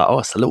 but you'll be like, oh,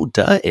 it's a little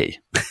dirty.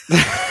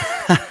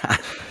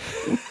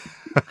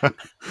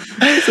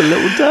 It's a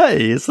little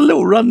dirty. It's a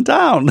little run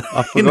down.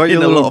 I forgot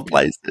in a lot of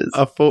places.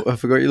 I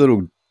forgot your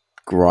little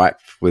gripe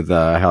with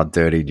how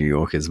dirty New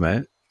York is,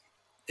 mate.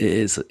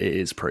 It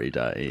is pretty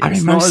dirty. I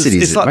mean, most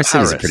cities are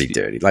pretty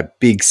dirty. Like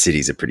big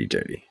cities are pretty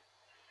dirty.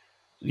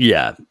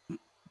 Yeah.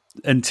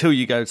 Until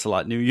you go to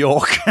like New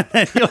York, and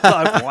then you're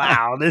like,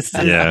 "Wow, this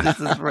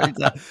is pretty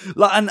tough."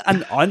 Like,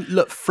 and I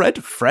look, Fred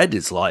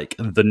is like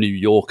the New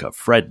Yorker.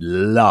 Fred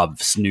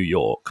loves New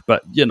York,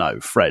 but you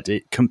know, Fred,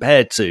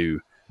 compared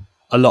to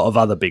a lot of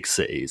other big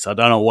cities, I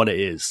don't know what it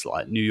is.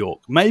 Like New York,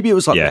 maybe it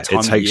was like the time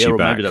of the year, or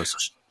maybe there was a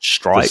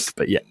strike.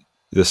 But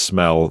the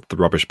smell, the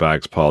rubbish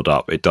bags piled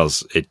up, it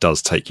does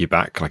take you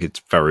back. Like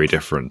it's very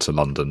different to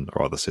London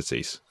or other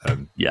cities.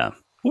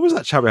 What was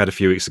that chat we had a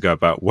few weeks ago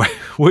about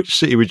which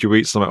city would you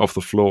eat something off the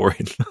floor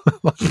in?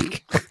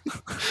 Like,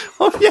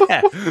 oh,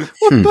 yeah. What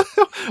the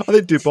hell? I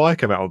think Dubai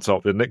came out on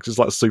top, didn't it? Just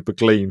like super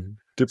clean.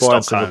 Dubai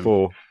and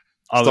Singapore.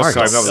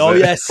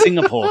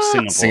 Singapore.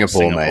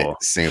 Singapore, mate.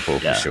 Singapore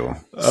for sure.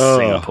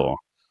 Singapore.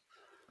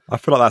 I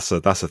feel like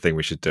that's a thing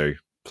we should do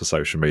for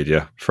social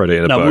media. Fred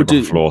eating a burger on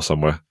the floor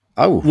somewhere.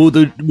 Oh, we'll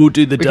do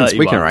the dirty.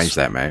 We can arrange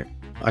that, mate.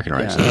 I can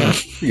arrange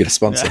that. You get a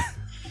sponsor.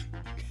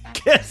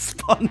 Get a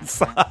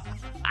sponsor.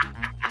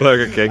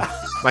 Burger King,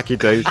 Mackie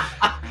D's.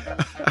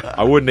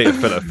 I wouldn't eat a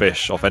fillet of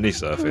fish off any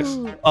surface.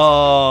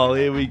 Oh,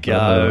 here we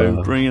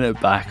go. Bringing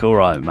it back. All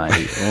right,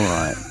 mate. All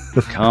right.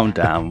 Calm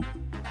down.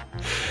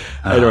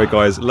 Anyway,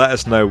 guys, let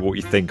us know what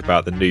you think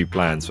about the new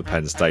plans for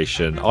Penn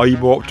Station. Are you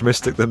more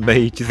optimistic than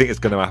me? Do you think it's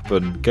going to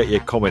happen? Get your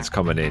comments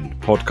coming in.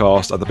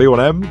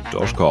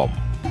 podcast@theb1m.com.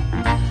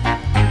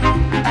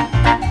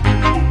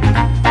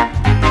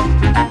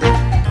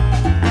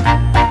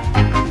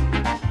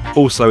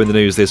 Also in the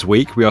news this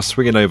week, we are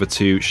swinging over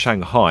to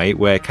Shanghai,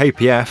 where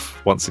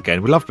KPF, once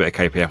again, we love a bit of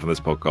KPF on this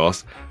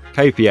podcast,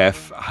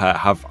 KPF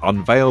have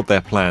unveiled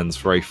their plans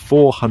for a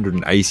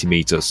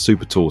 480-metre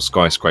super tall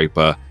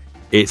skyscraper.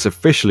 It's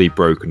officially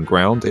broken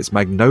ground. It's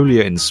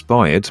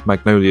Magnolia-inspired.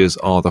 Magnolias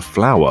are the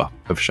flower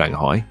of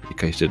Shanghai, in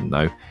case you didn't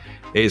know.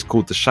 It is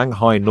called the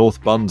Shanghai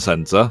North Bund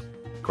Center.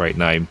 Great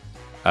name.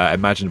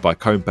 Imagined by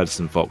Cohn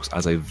Pedersen Fox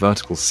as a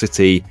vertical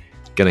city,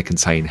 going to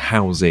contain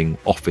housing,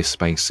 office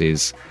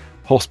spaces,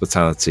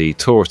 hospitality,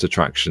 tourist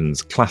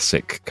attractions,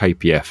 classic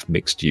KPF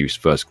mixed-use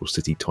vertical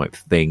city type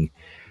thing.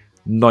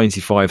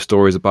 95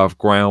 stories above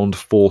ground,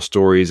 4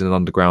 stories in an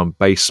underground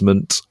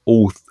basement,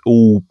 all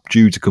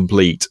due to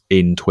complete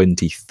in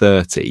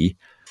 2030.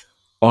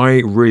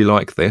 I really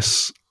like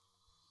this.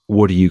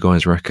 What do you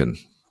guys reckon?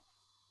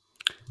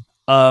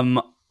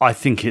 I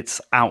think it's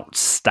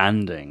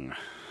outstanding.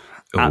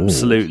 Ooh.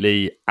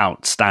 Absolutely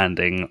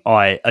outstanding.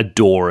 I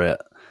adore it.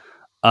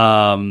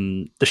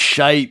 The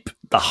shape,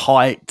 the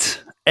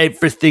height,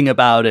 everything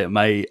about it,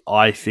 mate.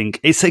 I think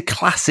it's a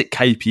classic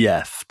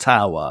KPF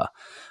tower.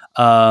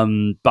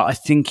 But I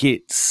think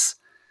it's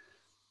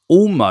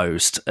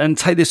almost, and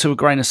take this with a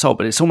grain of salt,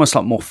 but it's almost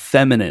like more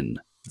feminine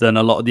than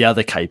a lot of the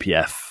other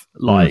KPF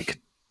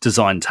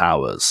design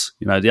towers.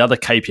 You know, the other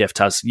KPF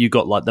towers, you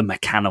got like the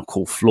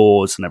mechanical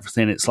floors and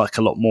everything. It's like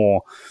a lot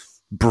more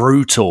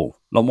brutal,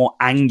 a lot more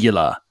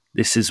angular.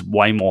 This is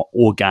way more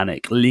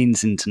organic,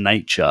 leans into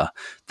nature.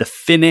 The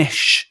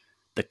finish,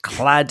 the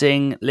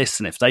cladding.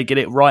 Listen, if they get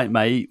it right,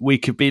 mate, we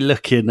could be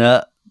looking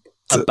at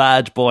a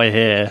bad boy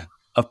here,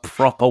 a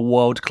proper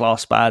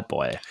world-class bad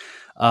boy.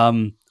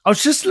 I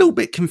was just a little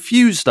bit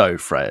confused, though,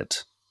 Fred.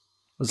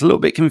 I was a little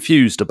bit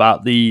confused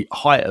about the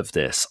height of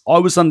this. I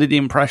was under the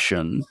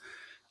impression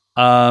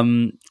a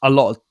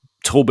lot of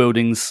tall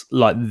buildings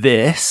like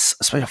this,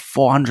 especially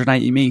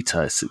 480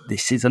 meters,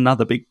 this is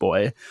another big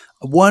boy,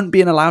 weren't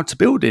being allowed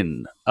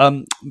to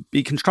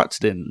be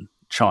constructed in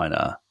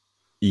China.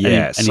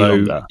 Yeah,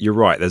 so you're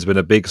right. There's been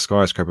a big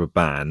skyscraper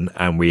ban,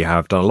 and we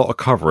have done a lot of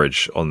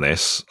coverage on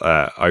this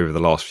over the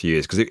last few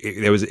years because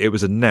it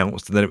was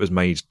announced and then it was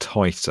made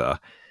tighter.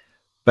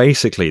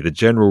 Basically, the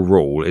general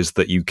rule is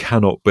that you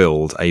cannot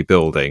build a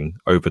building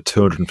over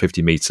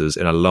 250 meters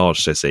in a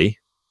large city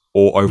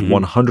or over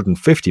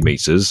 150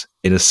 meters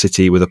in a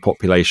city with a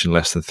population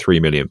less than 3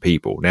 million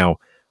people. Now,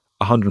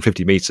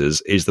 150 meters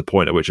is the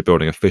point at which a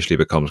building officially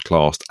becomes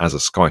classed as a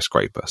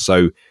skyscraper.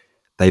 So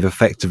they've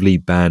effectively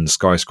banned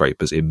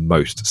skyscrapers in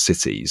most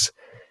cities.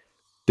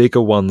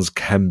 Bigger ones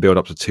can build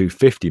up to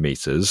 250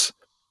 meters.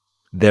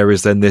 There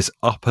is then this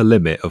upper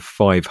limit of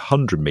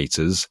 500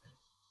 meters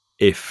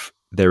if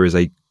there is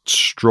a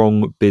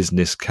strong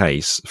business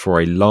case for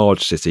a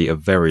large city, a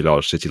very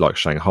large city like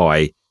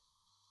Shanghai,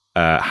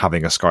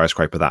 having a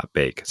skyscraper that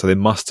big. So they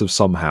must have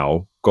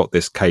somehow got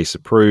this case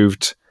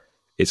approved.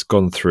 It's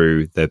gone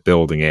through, they're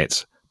building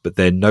it, but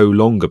they're no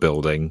longer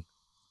building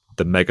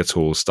the mega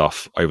tall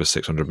stuff over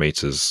 600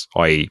 meters,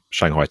 i.e.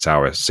 Shanghai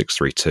Tower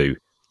 632.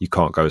 You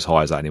can't go as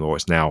high as that anymore.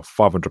 It's now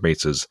 500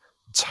 meters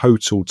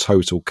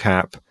total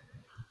cap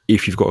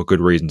if you've got a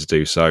good reason to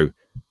do so.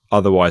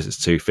 Otherwise,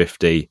 it's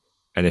 250.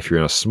 And if you're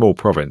in a small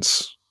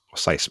province, or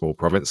say small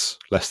province,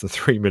 less than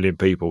 3 million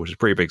people, which is a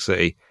pretty big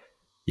city,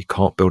 you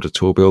can't build a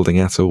tall building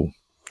at all.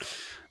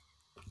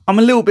 I'm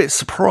a little bit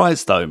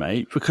surprised though,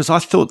 mate, because I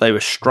thought they were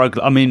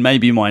struggling. I mean,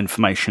 maybe my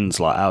information's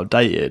like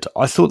outdated.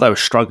 I thought they were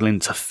struggling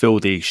to fill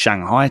the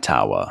Shanghai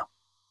Tower.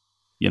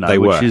 You know, they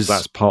were.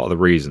 That's part of the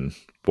reason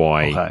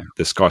why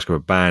the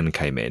skyscraper ban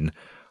came in.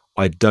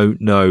 I don't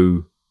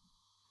know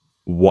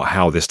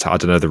how this tower. I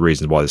don't know the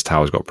reason why this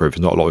tower's got approved.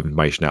 There's not a lot of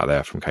information out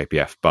there from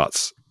KPF,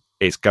 but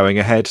it's going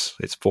ahead.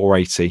 It's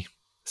 480.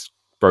 It's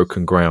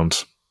broken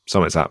ground.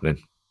 Something's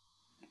happening.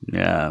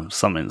 Yeah,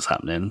 something's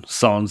happening.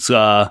 Someone's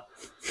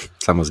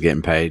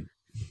getting paid.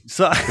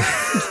 So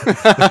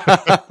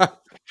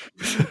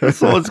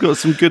someone's got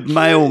some good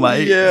mail,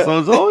 mate. Yeah.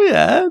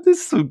 Someone's, this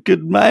is some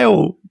good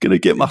mail. Gonna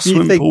get my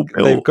swimming pool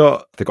built.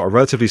 They've got a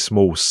relatively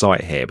small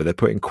site here, but they're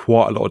putting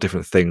quite a lot of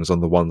different things on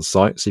the one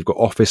site. So you've got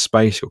office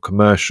space, you've got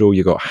commercial,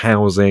 you've got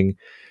housing,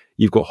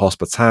 you've got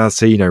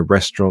hospitality,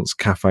 restaurants,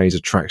 cafes,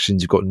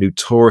 attractions. You've got new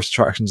tourist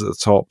attractions at the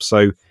top.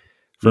 So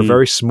for a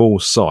very small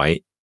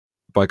site,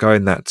 by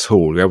going that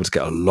tall, you're able to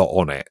get a lot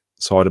on it.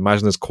 So I'd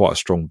imagine there's quite a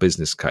strong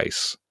business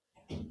case.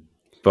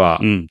 But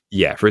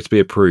for it to be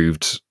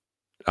approved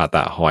at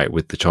that height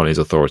with the Chinese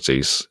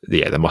authorities,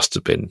 there must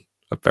have been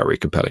a very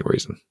compelling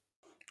reason.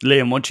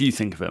 Liam, what do you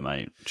think of it,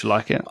 mate? Do you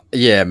like it?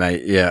 Yeah,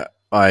 mate. Yeah,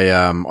 I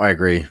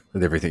agree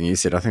with everything you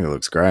said. I think it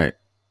looks great.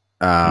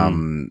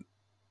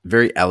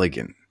 Very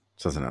elegant,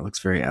 doesn't it? It looks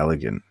very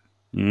elegant.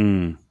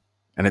 And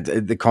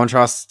the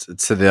contrast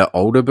to the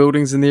older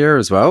buildings in the area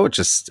as well,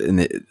 just in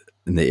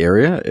the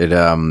area,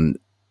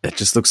 it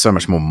just looks so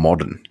much more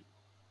modern.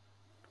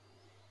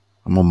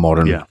 More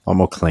modern, a lot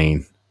more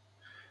clean.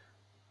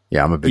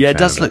 Yeah, I'm a big fan. Yeah, it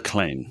does look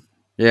clean.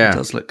 Yeah, it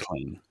does look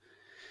clean.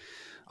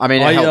 I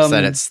mean, it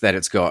helps that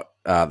it's got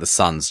the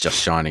sun's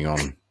just shining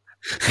on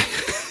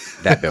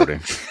that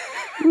building.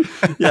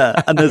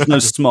 Yeah, and there's no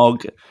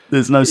smog.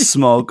 There's no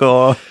smog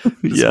or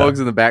smog's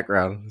in the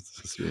background. It's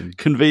just really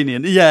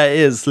convenient. Yeah, it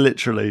is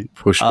literally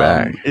push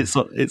back. It's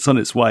on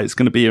its way. It's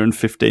going to be here in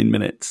 15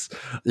 minutes.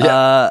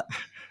 Yeah.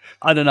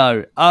 I don't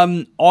know.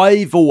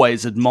 I've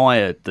always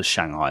admired the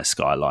Shanghai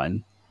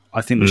skyline.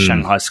 I think the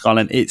Shanghai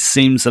skyline, it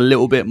seems a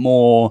little bit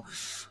more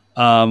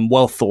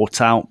well thought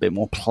out, a bit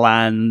more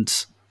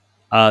planned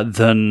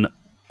than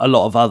a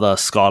lot of other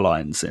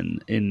skylines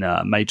in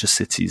major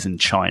cities in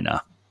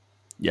China.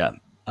 Yeah.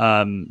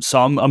 So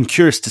I'm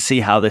curious to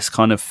see how this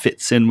kind of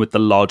fits in with the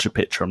larger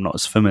picture. I'm not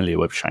as familiar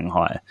with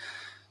Shanghai,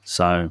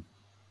 so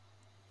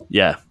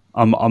yeah,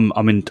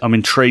 I'm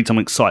intrigued. I'm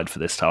excited for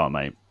this tower,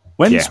 mate.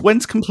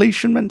 When's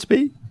completion meant to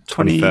be?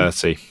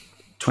 2030.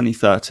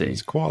 2030.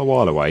 It's quite a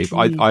while away.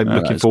 But I'm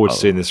looking forward to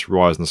seeing this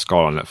rise in the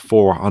skyline. At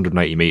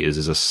 480 meters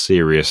is a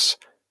serious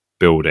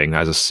building,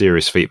 has a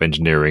serious feat of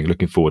engineering.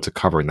 Looking forward to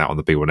covering that on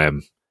the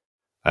B1M.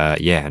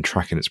 And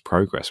tracking its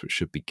progress, which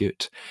should be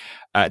good.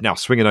 Now,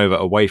 swinging over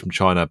away from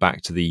China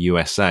back to the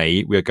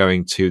USA, we are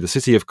going to the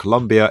city of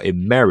Columbia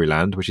in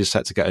Maryland, which is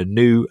set to get a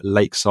new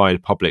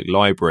lakeside public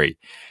library.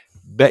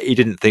 Bet you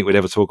didn't think we'd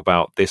ever talk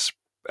about this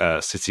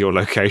city or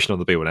location on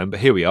the B1M, but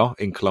here we are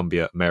in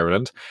Columbia,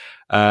 Maryland.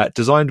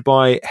 Designed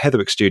by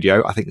Heatherwick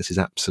Studio. I think this is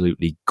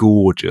absolutely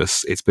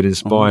gorgeous. It's been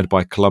inspired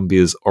by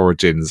Columbia's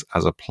origins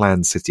as a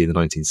planned city in the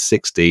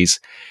 1960s.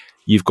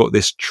 You've got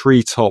this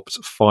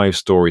tree-topped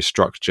 5-story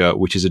structure,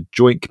 which is a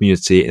joint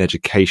community and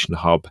education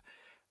hub,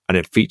 and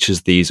it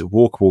features these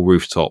walkable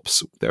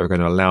rooftops that are going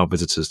to allow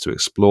visitors to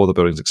explore the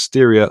building's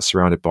exterior,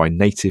 surrounded by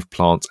native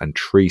plants and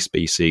tree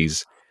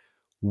species.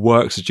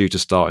 Works are due to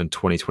start in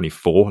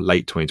 2024,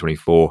 late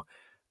 2024,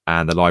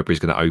 and the library is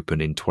going to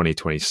open in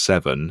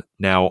 2027.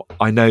 Now,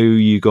 I know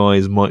you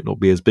guys might not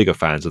be as big a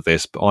fans of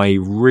this, but I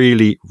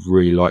really,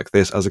 really like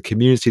this as a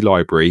community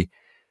library,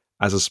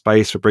 as a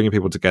space for bringing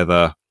people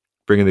together,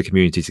 bringing the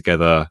community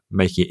together,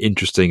 making it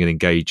interesting and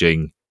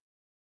engaging.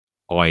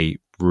 I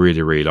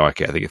really, really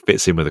like it. I think it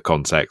fits in with the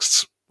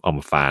context. I'm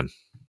a fan.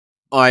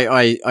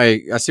 I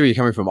see where you're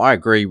coming from. I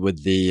agree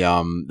with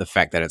the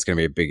fact that it's going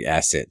to be a big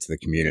asset to the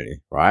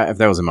community, right? If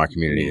that was in my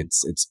community,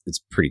 it's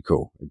pretty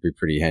cool. It'd be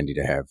pretty handy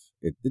to have.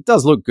 It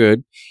does look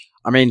good.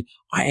 I mean,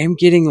 I am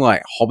getting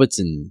like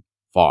Hobbiton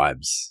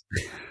vibes.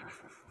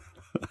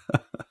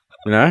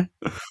 You know?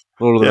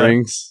 Lord of the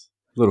Rings,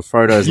 little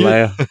Frodo's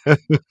lair.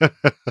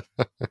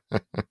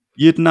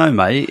 You'd know,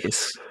 mate.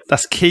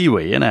 That's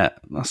Kiwi, isn't it?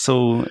 That's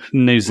all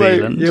New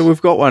Zealand. Yeah,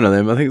 we've got one of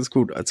them. I think it's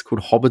called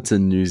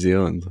Hobbiton, New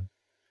Zealand.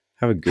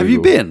 Have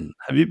you been?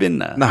 Have you been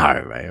there? No,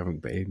 mate, I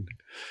haven't been.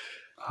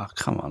 Oh,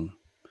 come on.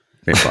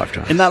 Been 5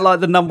 times. Isn't that like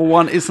the number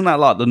one? Isn't that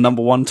like the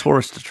number one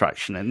tourist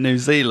attraction in New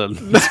Zealand?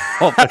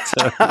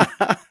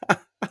 Hobbiton.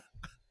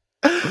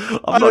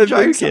 I'm not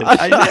joking.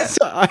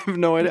 I have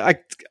no idea.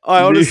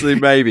 I honestly,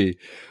 maybe.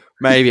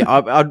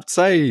 I'd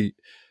say.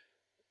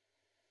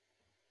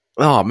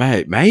 Oh,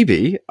 mate,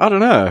 maybe. I don't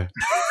know.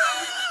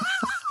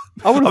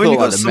 I would have thought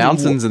like the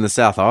mountains in the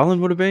South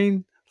Island would have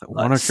been like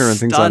Wanaka and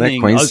things like that.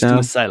 Queenstown. I was going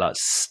to say like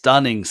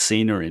stunning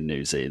scenery in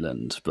New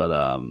Zealand, but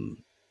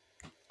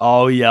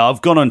oh yeah,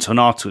 I've gone onto an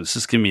article. It's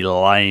just giving me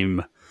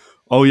lame.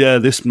 Oh yeah,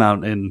 this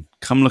mountain.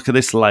 Come look at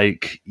this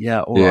lake.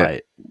 Yeah, all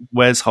right.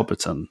 Where's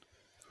Hobbiton?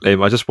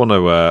 I just want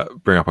to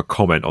bring up a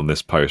comment on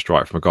this post,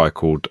 right, from a guy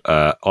called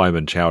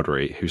Ayman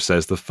Chowdhury, who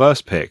says the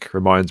first pick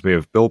reminds me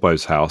of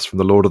Bilbo's house from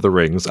the Lord of the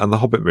Rings and the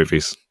Hobbit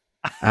movies.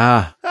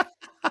 Ah,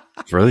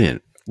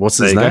 brilliant. What's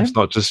his name? It's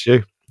not just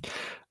you.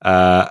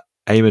 Ayman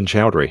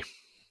Chowdhury.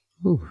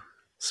 Ooh,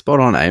 spot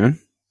on, Ayman.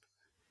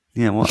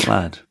 Yeah, what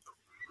lad?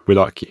 We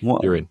like you.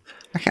 What? You're in.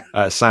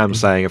 Sam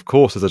saying, of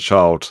course, as a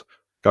child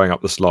going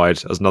up the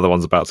slide as another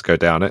one's about to go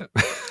down it.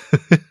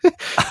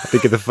 I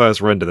think in the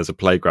first render there's a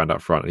playground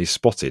up front and he's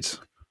spotted.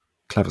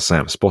 Clever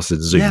Sam,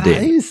 spotted, zoomed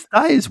in.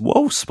 That is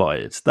well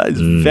spotted. That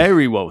is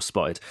very well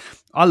spotted.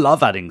 I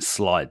love adding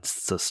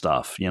slides to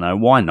stuff. You know,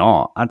 why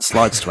not? Add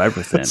slides to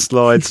everything.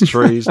 Slides,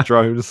 trees,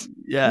 drones.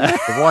 Yeah.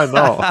 Why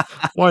not?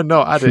 Why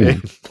not add it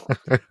in?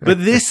 But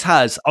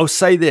I'll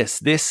say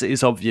this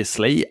is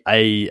obviously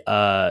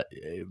a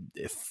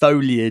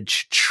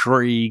foliage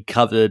tree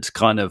covered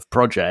kind of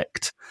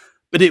project,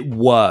 but it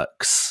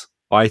works.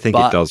 I think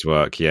it does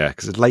work, yeah,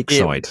 because it's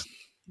lakeside.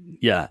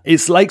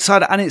 It's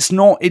lakeside, and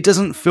it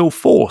doesn't feel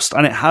forced,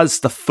 and it has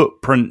the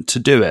footprint to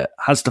do it,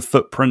 has the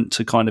footprint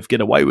to kind of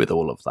get away with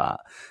all of that.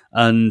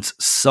 And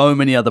so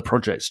many other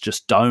projects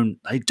just don't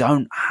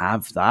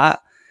have that,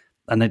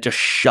 and they just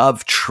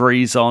shove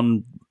trees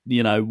on,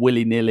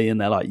 willy-nilly, and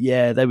they're like,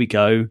 yeah, there we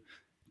go,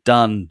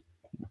 done.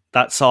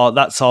 That's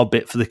our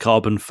bit for the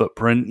carbon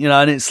footprint,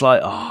 and it's like,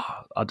 oh,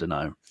 I don't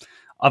know.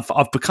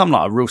 I've become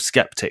like a real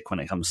skeptic when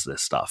it comes to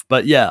this stuff.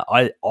 But yeah,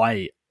 I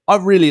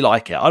really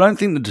like it. I don't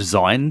think the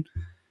design,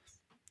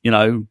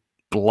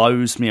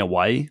 blows me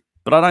away,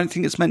 but I don't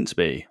think it's meant to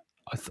be.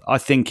 I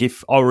think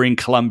if I were in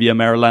Columbia,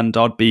 Maryland,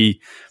 I'd be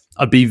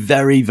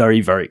very, very,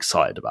 very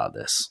excited about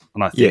this.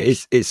 And I think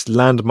it's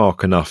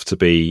landmark enough to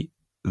be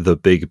the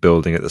big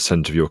building at the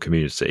center of your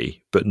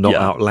community, but not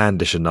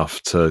outlandish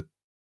enough to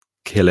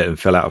kill it and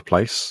fill out of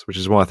place, which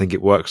is why I think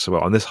it works so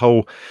well. And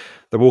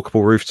the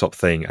walkable rooftop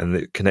thing, and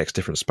it connects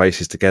different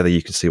spaces together.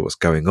 You can see what's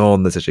going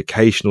on. There's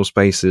educational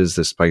spaces.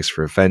 There's space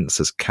for events.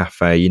 There's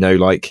cafe.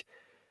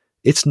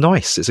 It's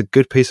nice. It's a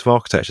good piece of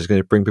architecture. It's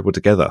going to bring people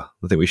together.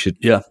 I think we should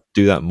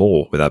do that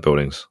more with our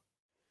buildings.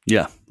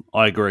 Yeah,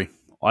 I agree.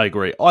 I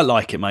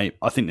like it, mate.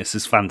 I think this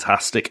is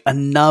fantastic.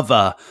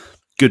 Another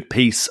good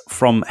piece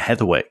from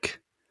Heatherwick.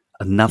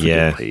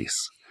 Good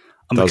piece.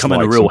 I'm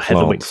becoming a real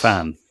Heatherwick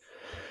fan.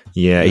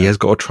 Yeah, he has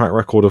got a track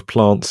record of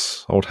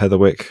plants, old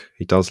Heatherwick.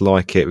 He does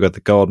like it. We've got the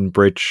Garden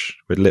Bridge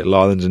with Little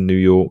Islands in New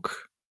York.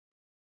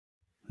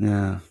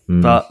 Yeah,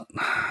 but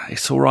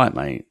it's all right,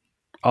 mate.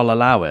 I'll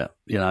allow it,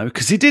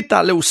 because he did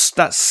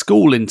that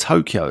school in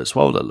Tokyo as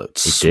well that looked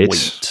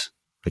sweet.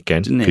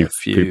 Again,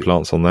 few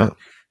plants on that.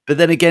 But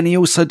then again, he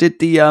also did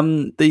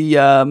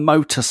the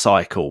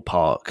motorcycle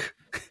park.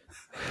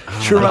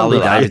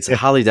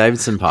 Harley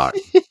Davidson Park.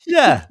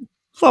 Yeah.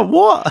 It's like,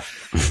 what?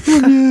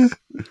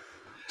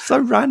 So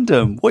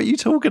random. What are you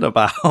talking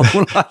about?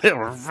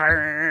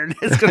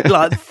 It's going to be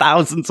like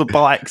thousands of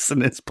bikes in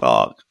this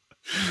park.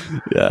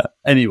 Yeah.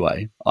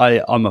 Anyway,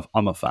 I'm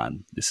a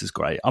fan. This is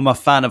great. I'm a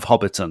fan of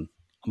Hobbiton.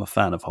 I'm a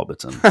fan of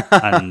Hobbiton,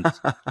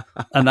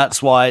 and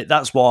that's why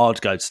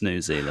I'd go to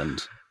New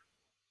Zealand.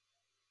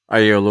 Are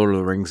you a Lord of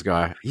the Rings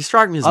guy? You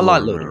strike me as a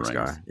Lord of the Rings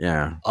guy.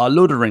 Yeah.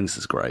 Lord of the Rings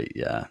is great,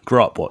 yeah.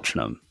 Grew up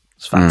watching them.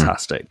 It's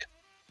fantastic.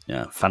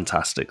 Yeah,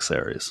 fantastic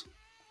series.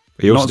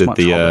 He also did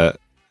the...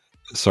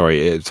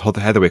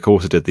 Heatherwick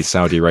also did the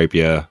Saudi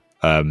Arabia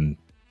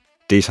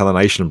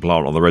desalination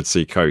plant on the Red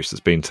Sea coast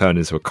that's been turned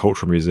into a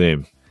cultural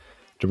museum.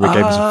 Did we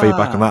gave us some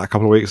feedback on that a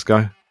couple of weeks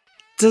ago?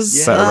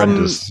 Does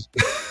horrendous.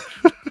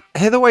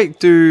 Heatherwick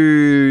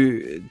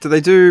do they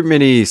do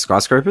many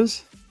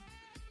skyscrapers?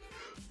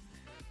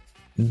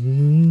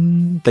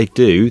 They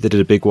do. They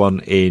did a big one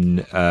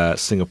in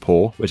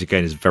Singapore, which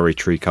again is very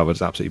tree covered.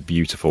 It's absolutely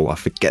beautiful. I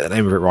forget the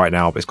name of it right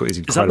now, but it's got these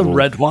incredible... Is that the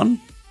red one?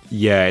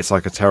 Yeah, it's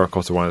like a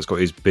terracotta one. It's got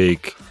these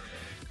big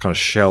kind of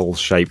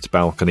shell-shaped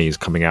balconies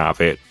coming out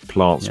of it,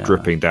 plants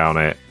dripping down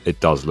it.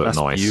 It does look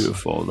nice.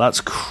 Beautiful.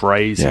 That's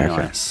crazy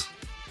nice.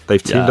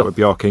 They've teamed up with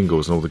Bjarke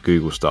Ingels and all the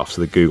Google stuff.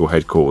 So the Google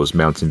headquarters,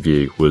 Mountain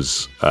View,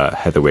 was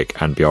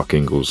Heatherwick and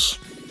Bjarke Ingels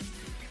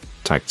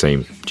tag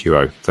team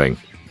duo thing.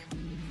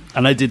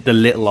 And they did the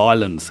Little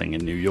Island thing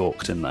in New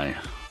York, didn't they?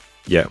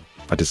 Yeah,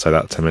 I did say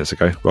that 10 minutes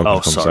ago.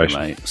 Sorry,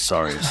 mate.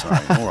 Sorry.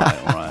 All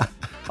right.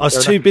 I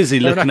was too busy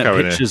looking at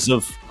pictures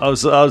of. I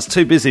was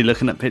too busy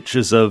looking at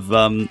pictures of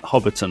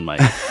Hobbiton,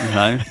 mate. You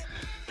know,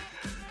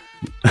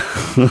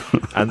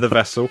 and the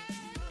vessel,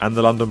 and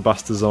the London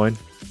bus design.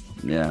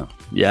 Yeah,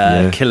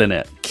 killing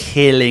it.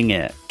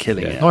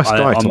 Nice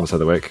guy, Thomas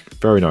Heatherwick.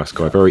 Very nice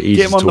guy. Very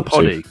easy to talk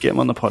to. Get him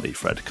on the poddy,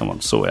 Fred. Come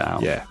on, sort it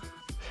out. Yeah.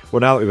 Well,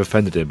 now that we've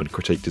offended him and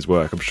critiqued his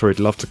work, I'm sure he'd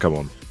love to come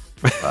on.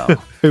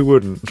 Well, who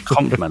wouldn't?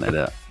 Complimented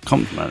it.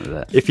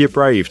 If you're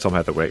brave, Tom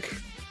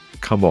Heatherwick,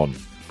 come on.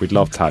 We'd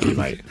love to have you,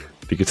 mate.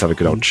 Be good to have a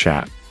good old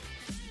chat.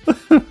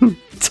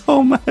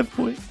 Tom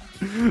Heatherwick.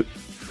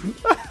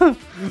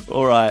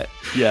 All right.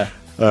 Yeah.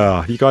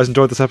 You guys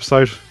enjoyed this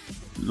episode?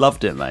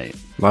 Loved it, mate.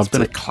 It's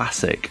been a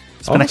classic.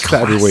 It's been a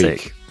classic. Every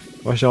week.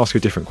 I should ask you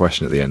a different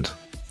question at the end.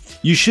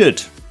 You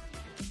should.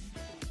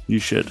 I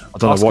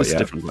don't know what yet. A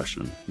different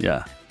question.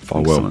 Yeah. I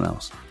will. Someone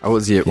else. What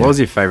was your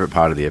favourite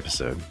part of the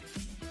episode?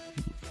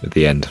 At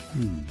the end.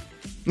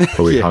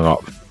 Before we hung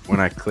up. When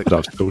I clicked I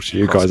don't have to talk to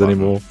you guys button.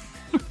 anymore.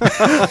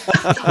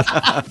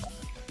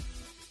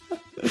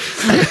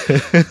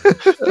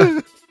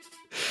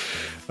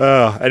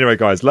 Anyway,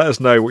 guys, let us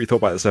know what you thought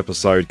about this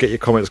episode. Get your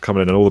comments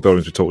coming in on all the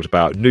buildings we talked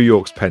about. New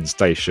York's Penn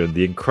Station,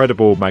 the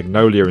incredible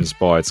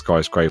Magnolia-inspired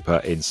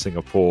skyscraper in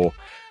Singapore.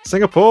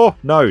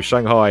 No,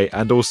 Shanghai.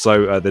 And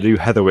also the new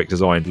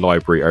Heatherwick-designed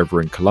library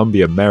over in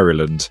Columbia,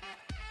 Maryland.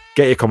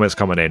 Get your comments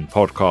coming in.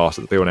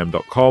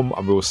 podcast@theb1m.com.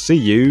 And we'll see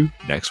you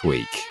next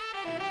week.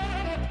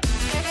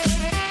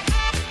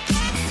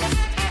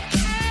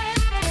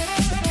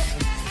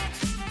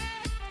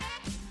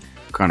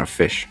 Kind of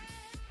fish?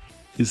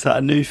 Is that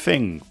a new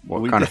thing?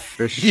 What kind of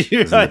fish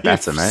is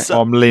better, mate?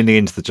 I'm leaning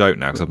into the joke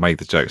now because I've made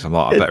the jokes. I'm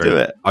like, I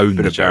better own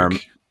the joke.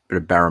 Bit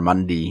of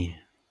barramundi.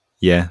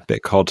 Yeah, bit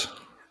of cod.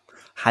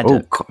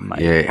 Haddock,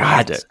 mate. Yeah,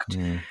 haddock.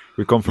 Yeah.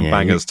 We've gone from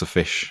bangers to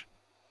fish.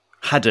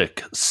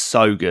 Haddock,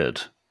 so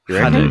good.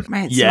 Haddock,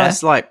 mate. It's the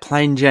most like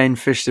plain Jane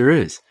fish there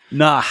is.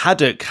 Nah,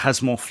 haddock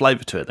has more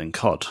flavour to it than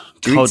cod.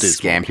 Cod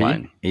is scampi.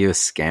 Plain. Are you a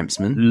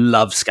scampsman?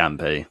 Love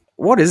scampi.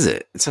 What is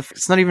it?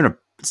 It's not even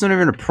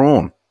a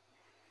prawn.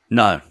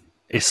 No,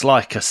 it's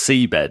like a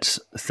seabed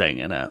thing,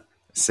 isn't it?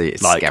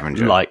 It's like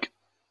scavenger, like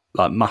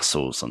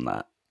mussels and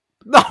that.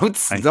 No,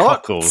 it's and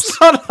not. Cockles.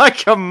 It's not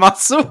like a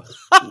mussel.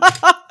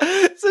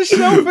 It's a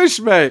shellfish,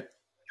 mate.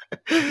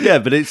 Yeah,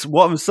 but it's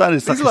what I'm saying.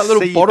 It's like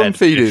little bottom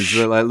feeders. Fish.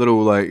 They're like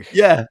little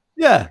yeah.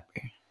 They're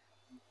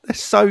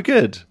so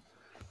good.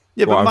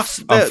 Yeah, well,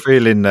 but I'm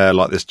feeling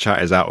like this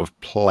chat is out of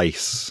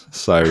place,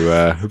 so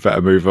we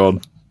better move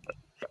on.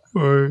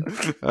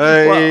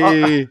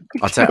 Hey,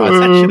 I'll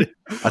tell you.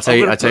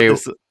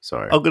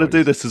 Sorry, I'm going to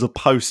do this as a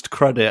post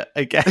credit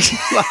again.